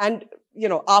 And,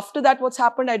 after that, what's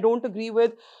happened, I don't agree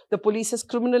with. The police has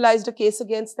criminalized a case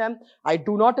against them. I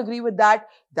do not agree with that.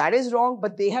 That is wrong.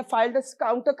 But they have filed a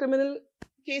counter-criminal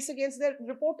case against their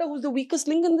reporter who's the weakest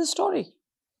link in this story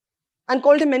and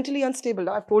called him mentally unstable.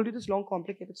 Now, I've told you this long,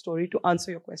 complicated story to answer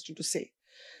your question, to say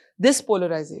this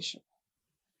polarization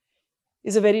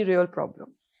is a very real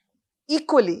problem.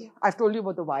 Equally, I've told you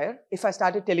about The Wire. If I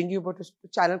started telling you about a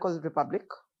channel called Republic,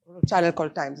 or a channel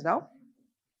called Times Now,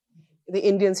 the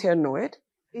Indians here know it.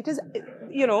 It is,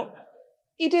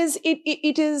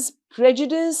 it is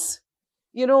prejudice,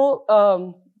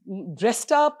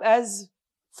 dressed up as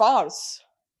farce.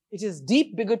 It is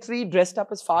deep bigotry dressed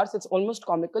up as farce. It's almost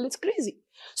comical. It's crazy.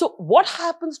 So what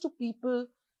happens to people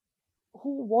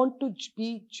who want to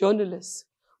be journalists,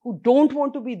 who don't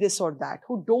want to be this or that,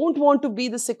 who don't want to be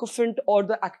the sycophant or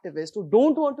the activist, who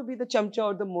don't want to be the chamcha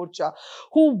or the morcha,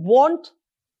 who want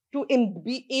to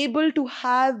be able to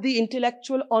have the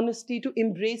intellectual honesty to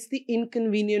embrace the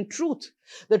inconvenient truth.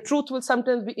 The truth will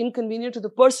sometimes be inconvenient to the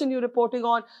person you're reporting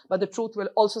on, but the truth will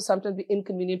also sometimes be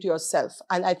inconvenient to yourself.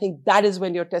 And I think that is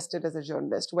when you're tested as a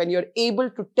journalist, when you're able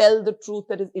to tell the truth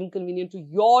that is inconvenient to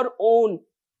your own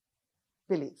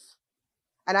belief.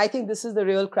 And I think this is the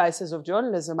real crisis of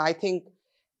journalism. I think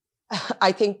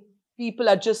people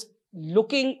are just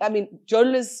looking,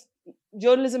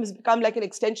 journalism has become like an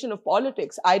extension of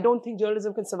politics. I don't think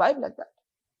journalism can survive like that.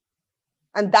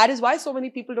 And that is why so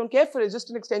many people don't care for it. It's just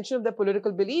an extension of their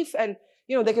political belief. And,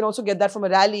 they can also get that from a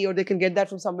rally or they can get that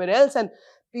from somewhere else. And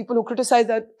people who criticize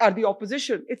that are the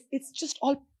opposition. It's just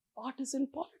all partisan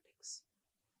politics.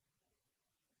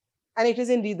 And it is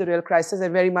indeed the real crisis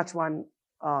and very much one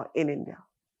in India.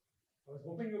 I was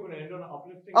hoping you were going to end on an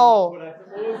uplifting note, but I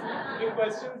suppose the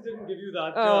questions didn't give you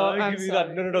that. No,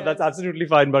 yes. That's absolutely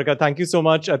fine, Barkha. Thank you so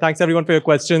much. Thanks everyone for your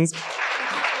questions.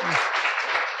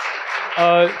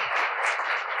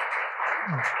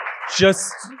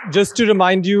 Just to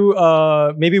remind you,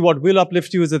 maybe what will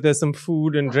uplift you is that there's some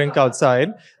food and drink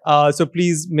outside. So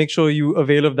please make sure you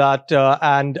avail of that.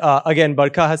 And again,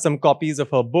 Barkha has some copies of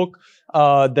her book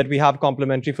that we have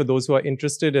complimentary for those who are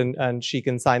interested, and she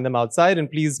can sign them outside. And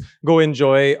please go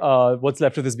enjoy what's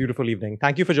left of this beautiful evening.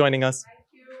 Thank you for joining us.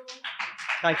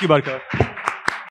 Thank you, Barkha.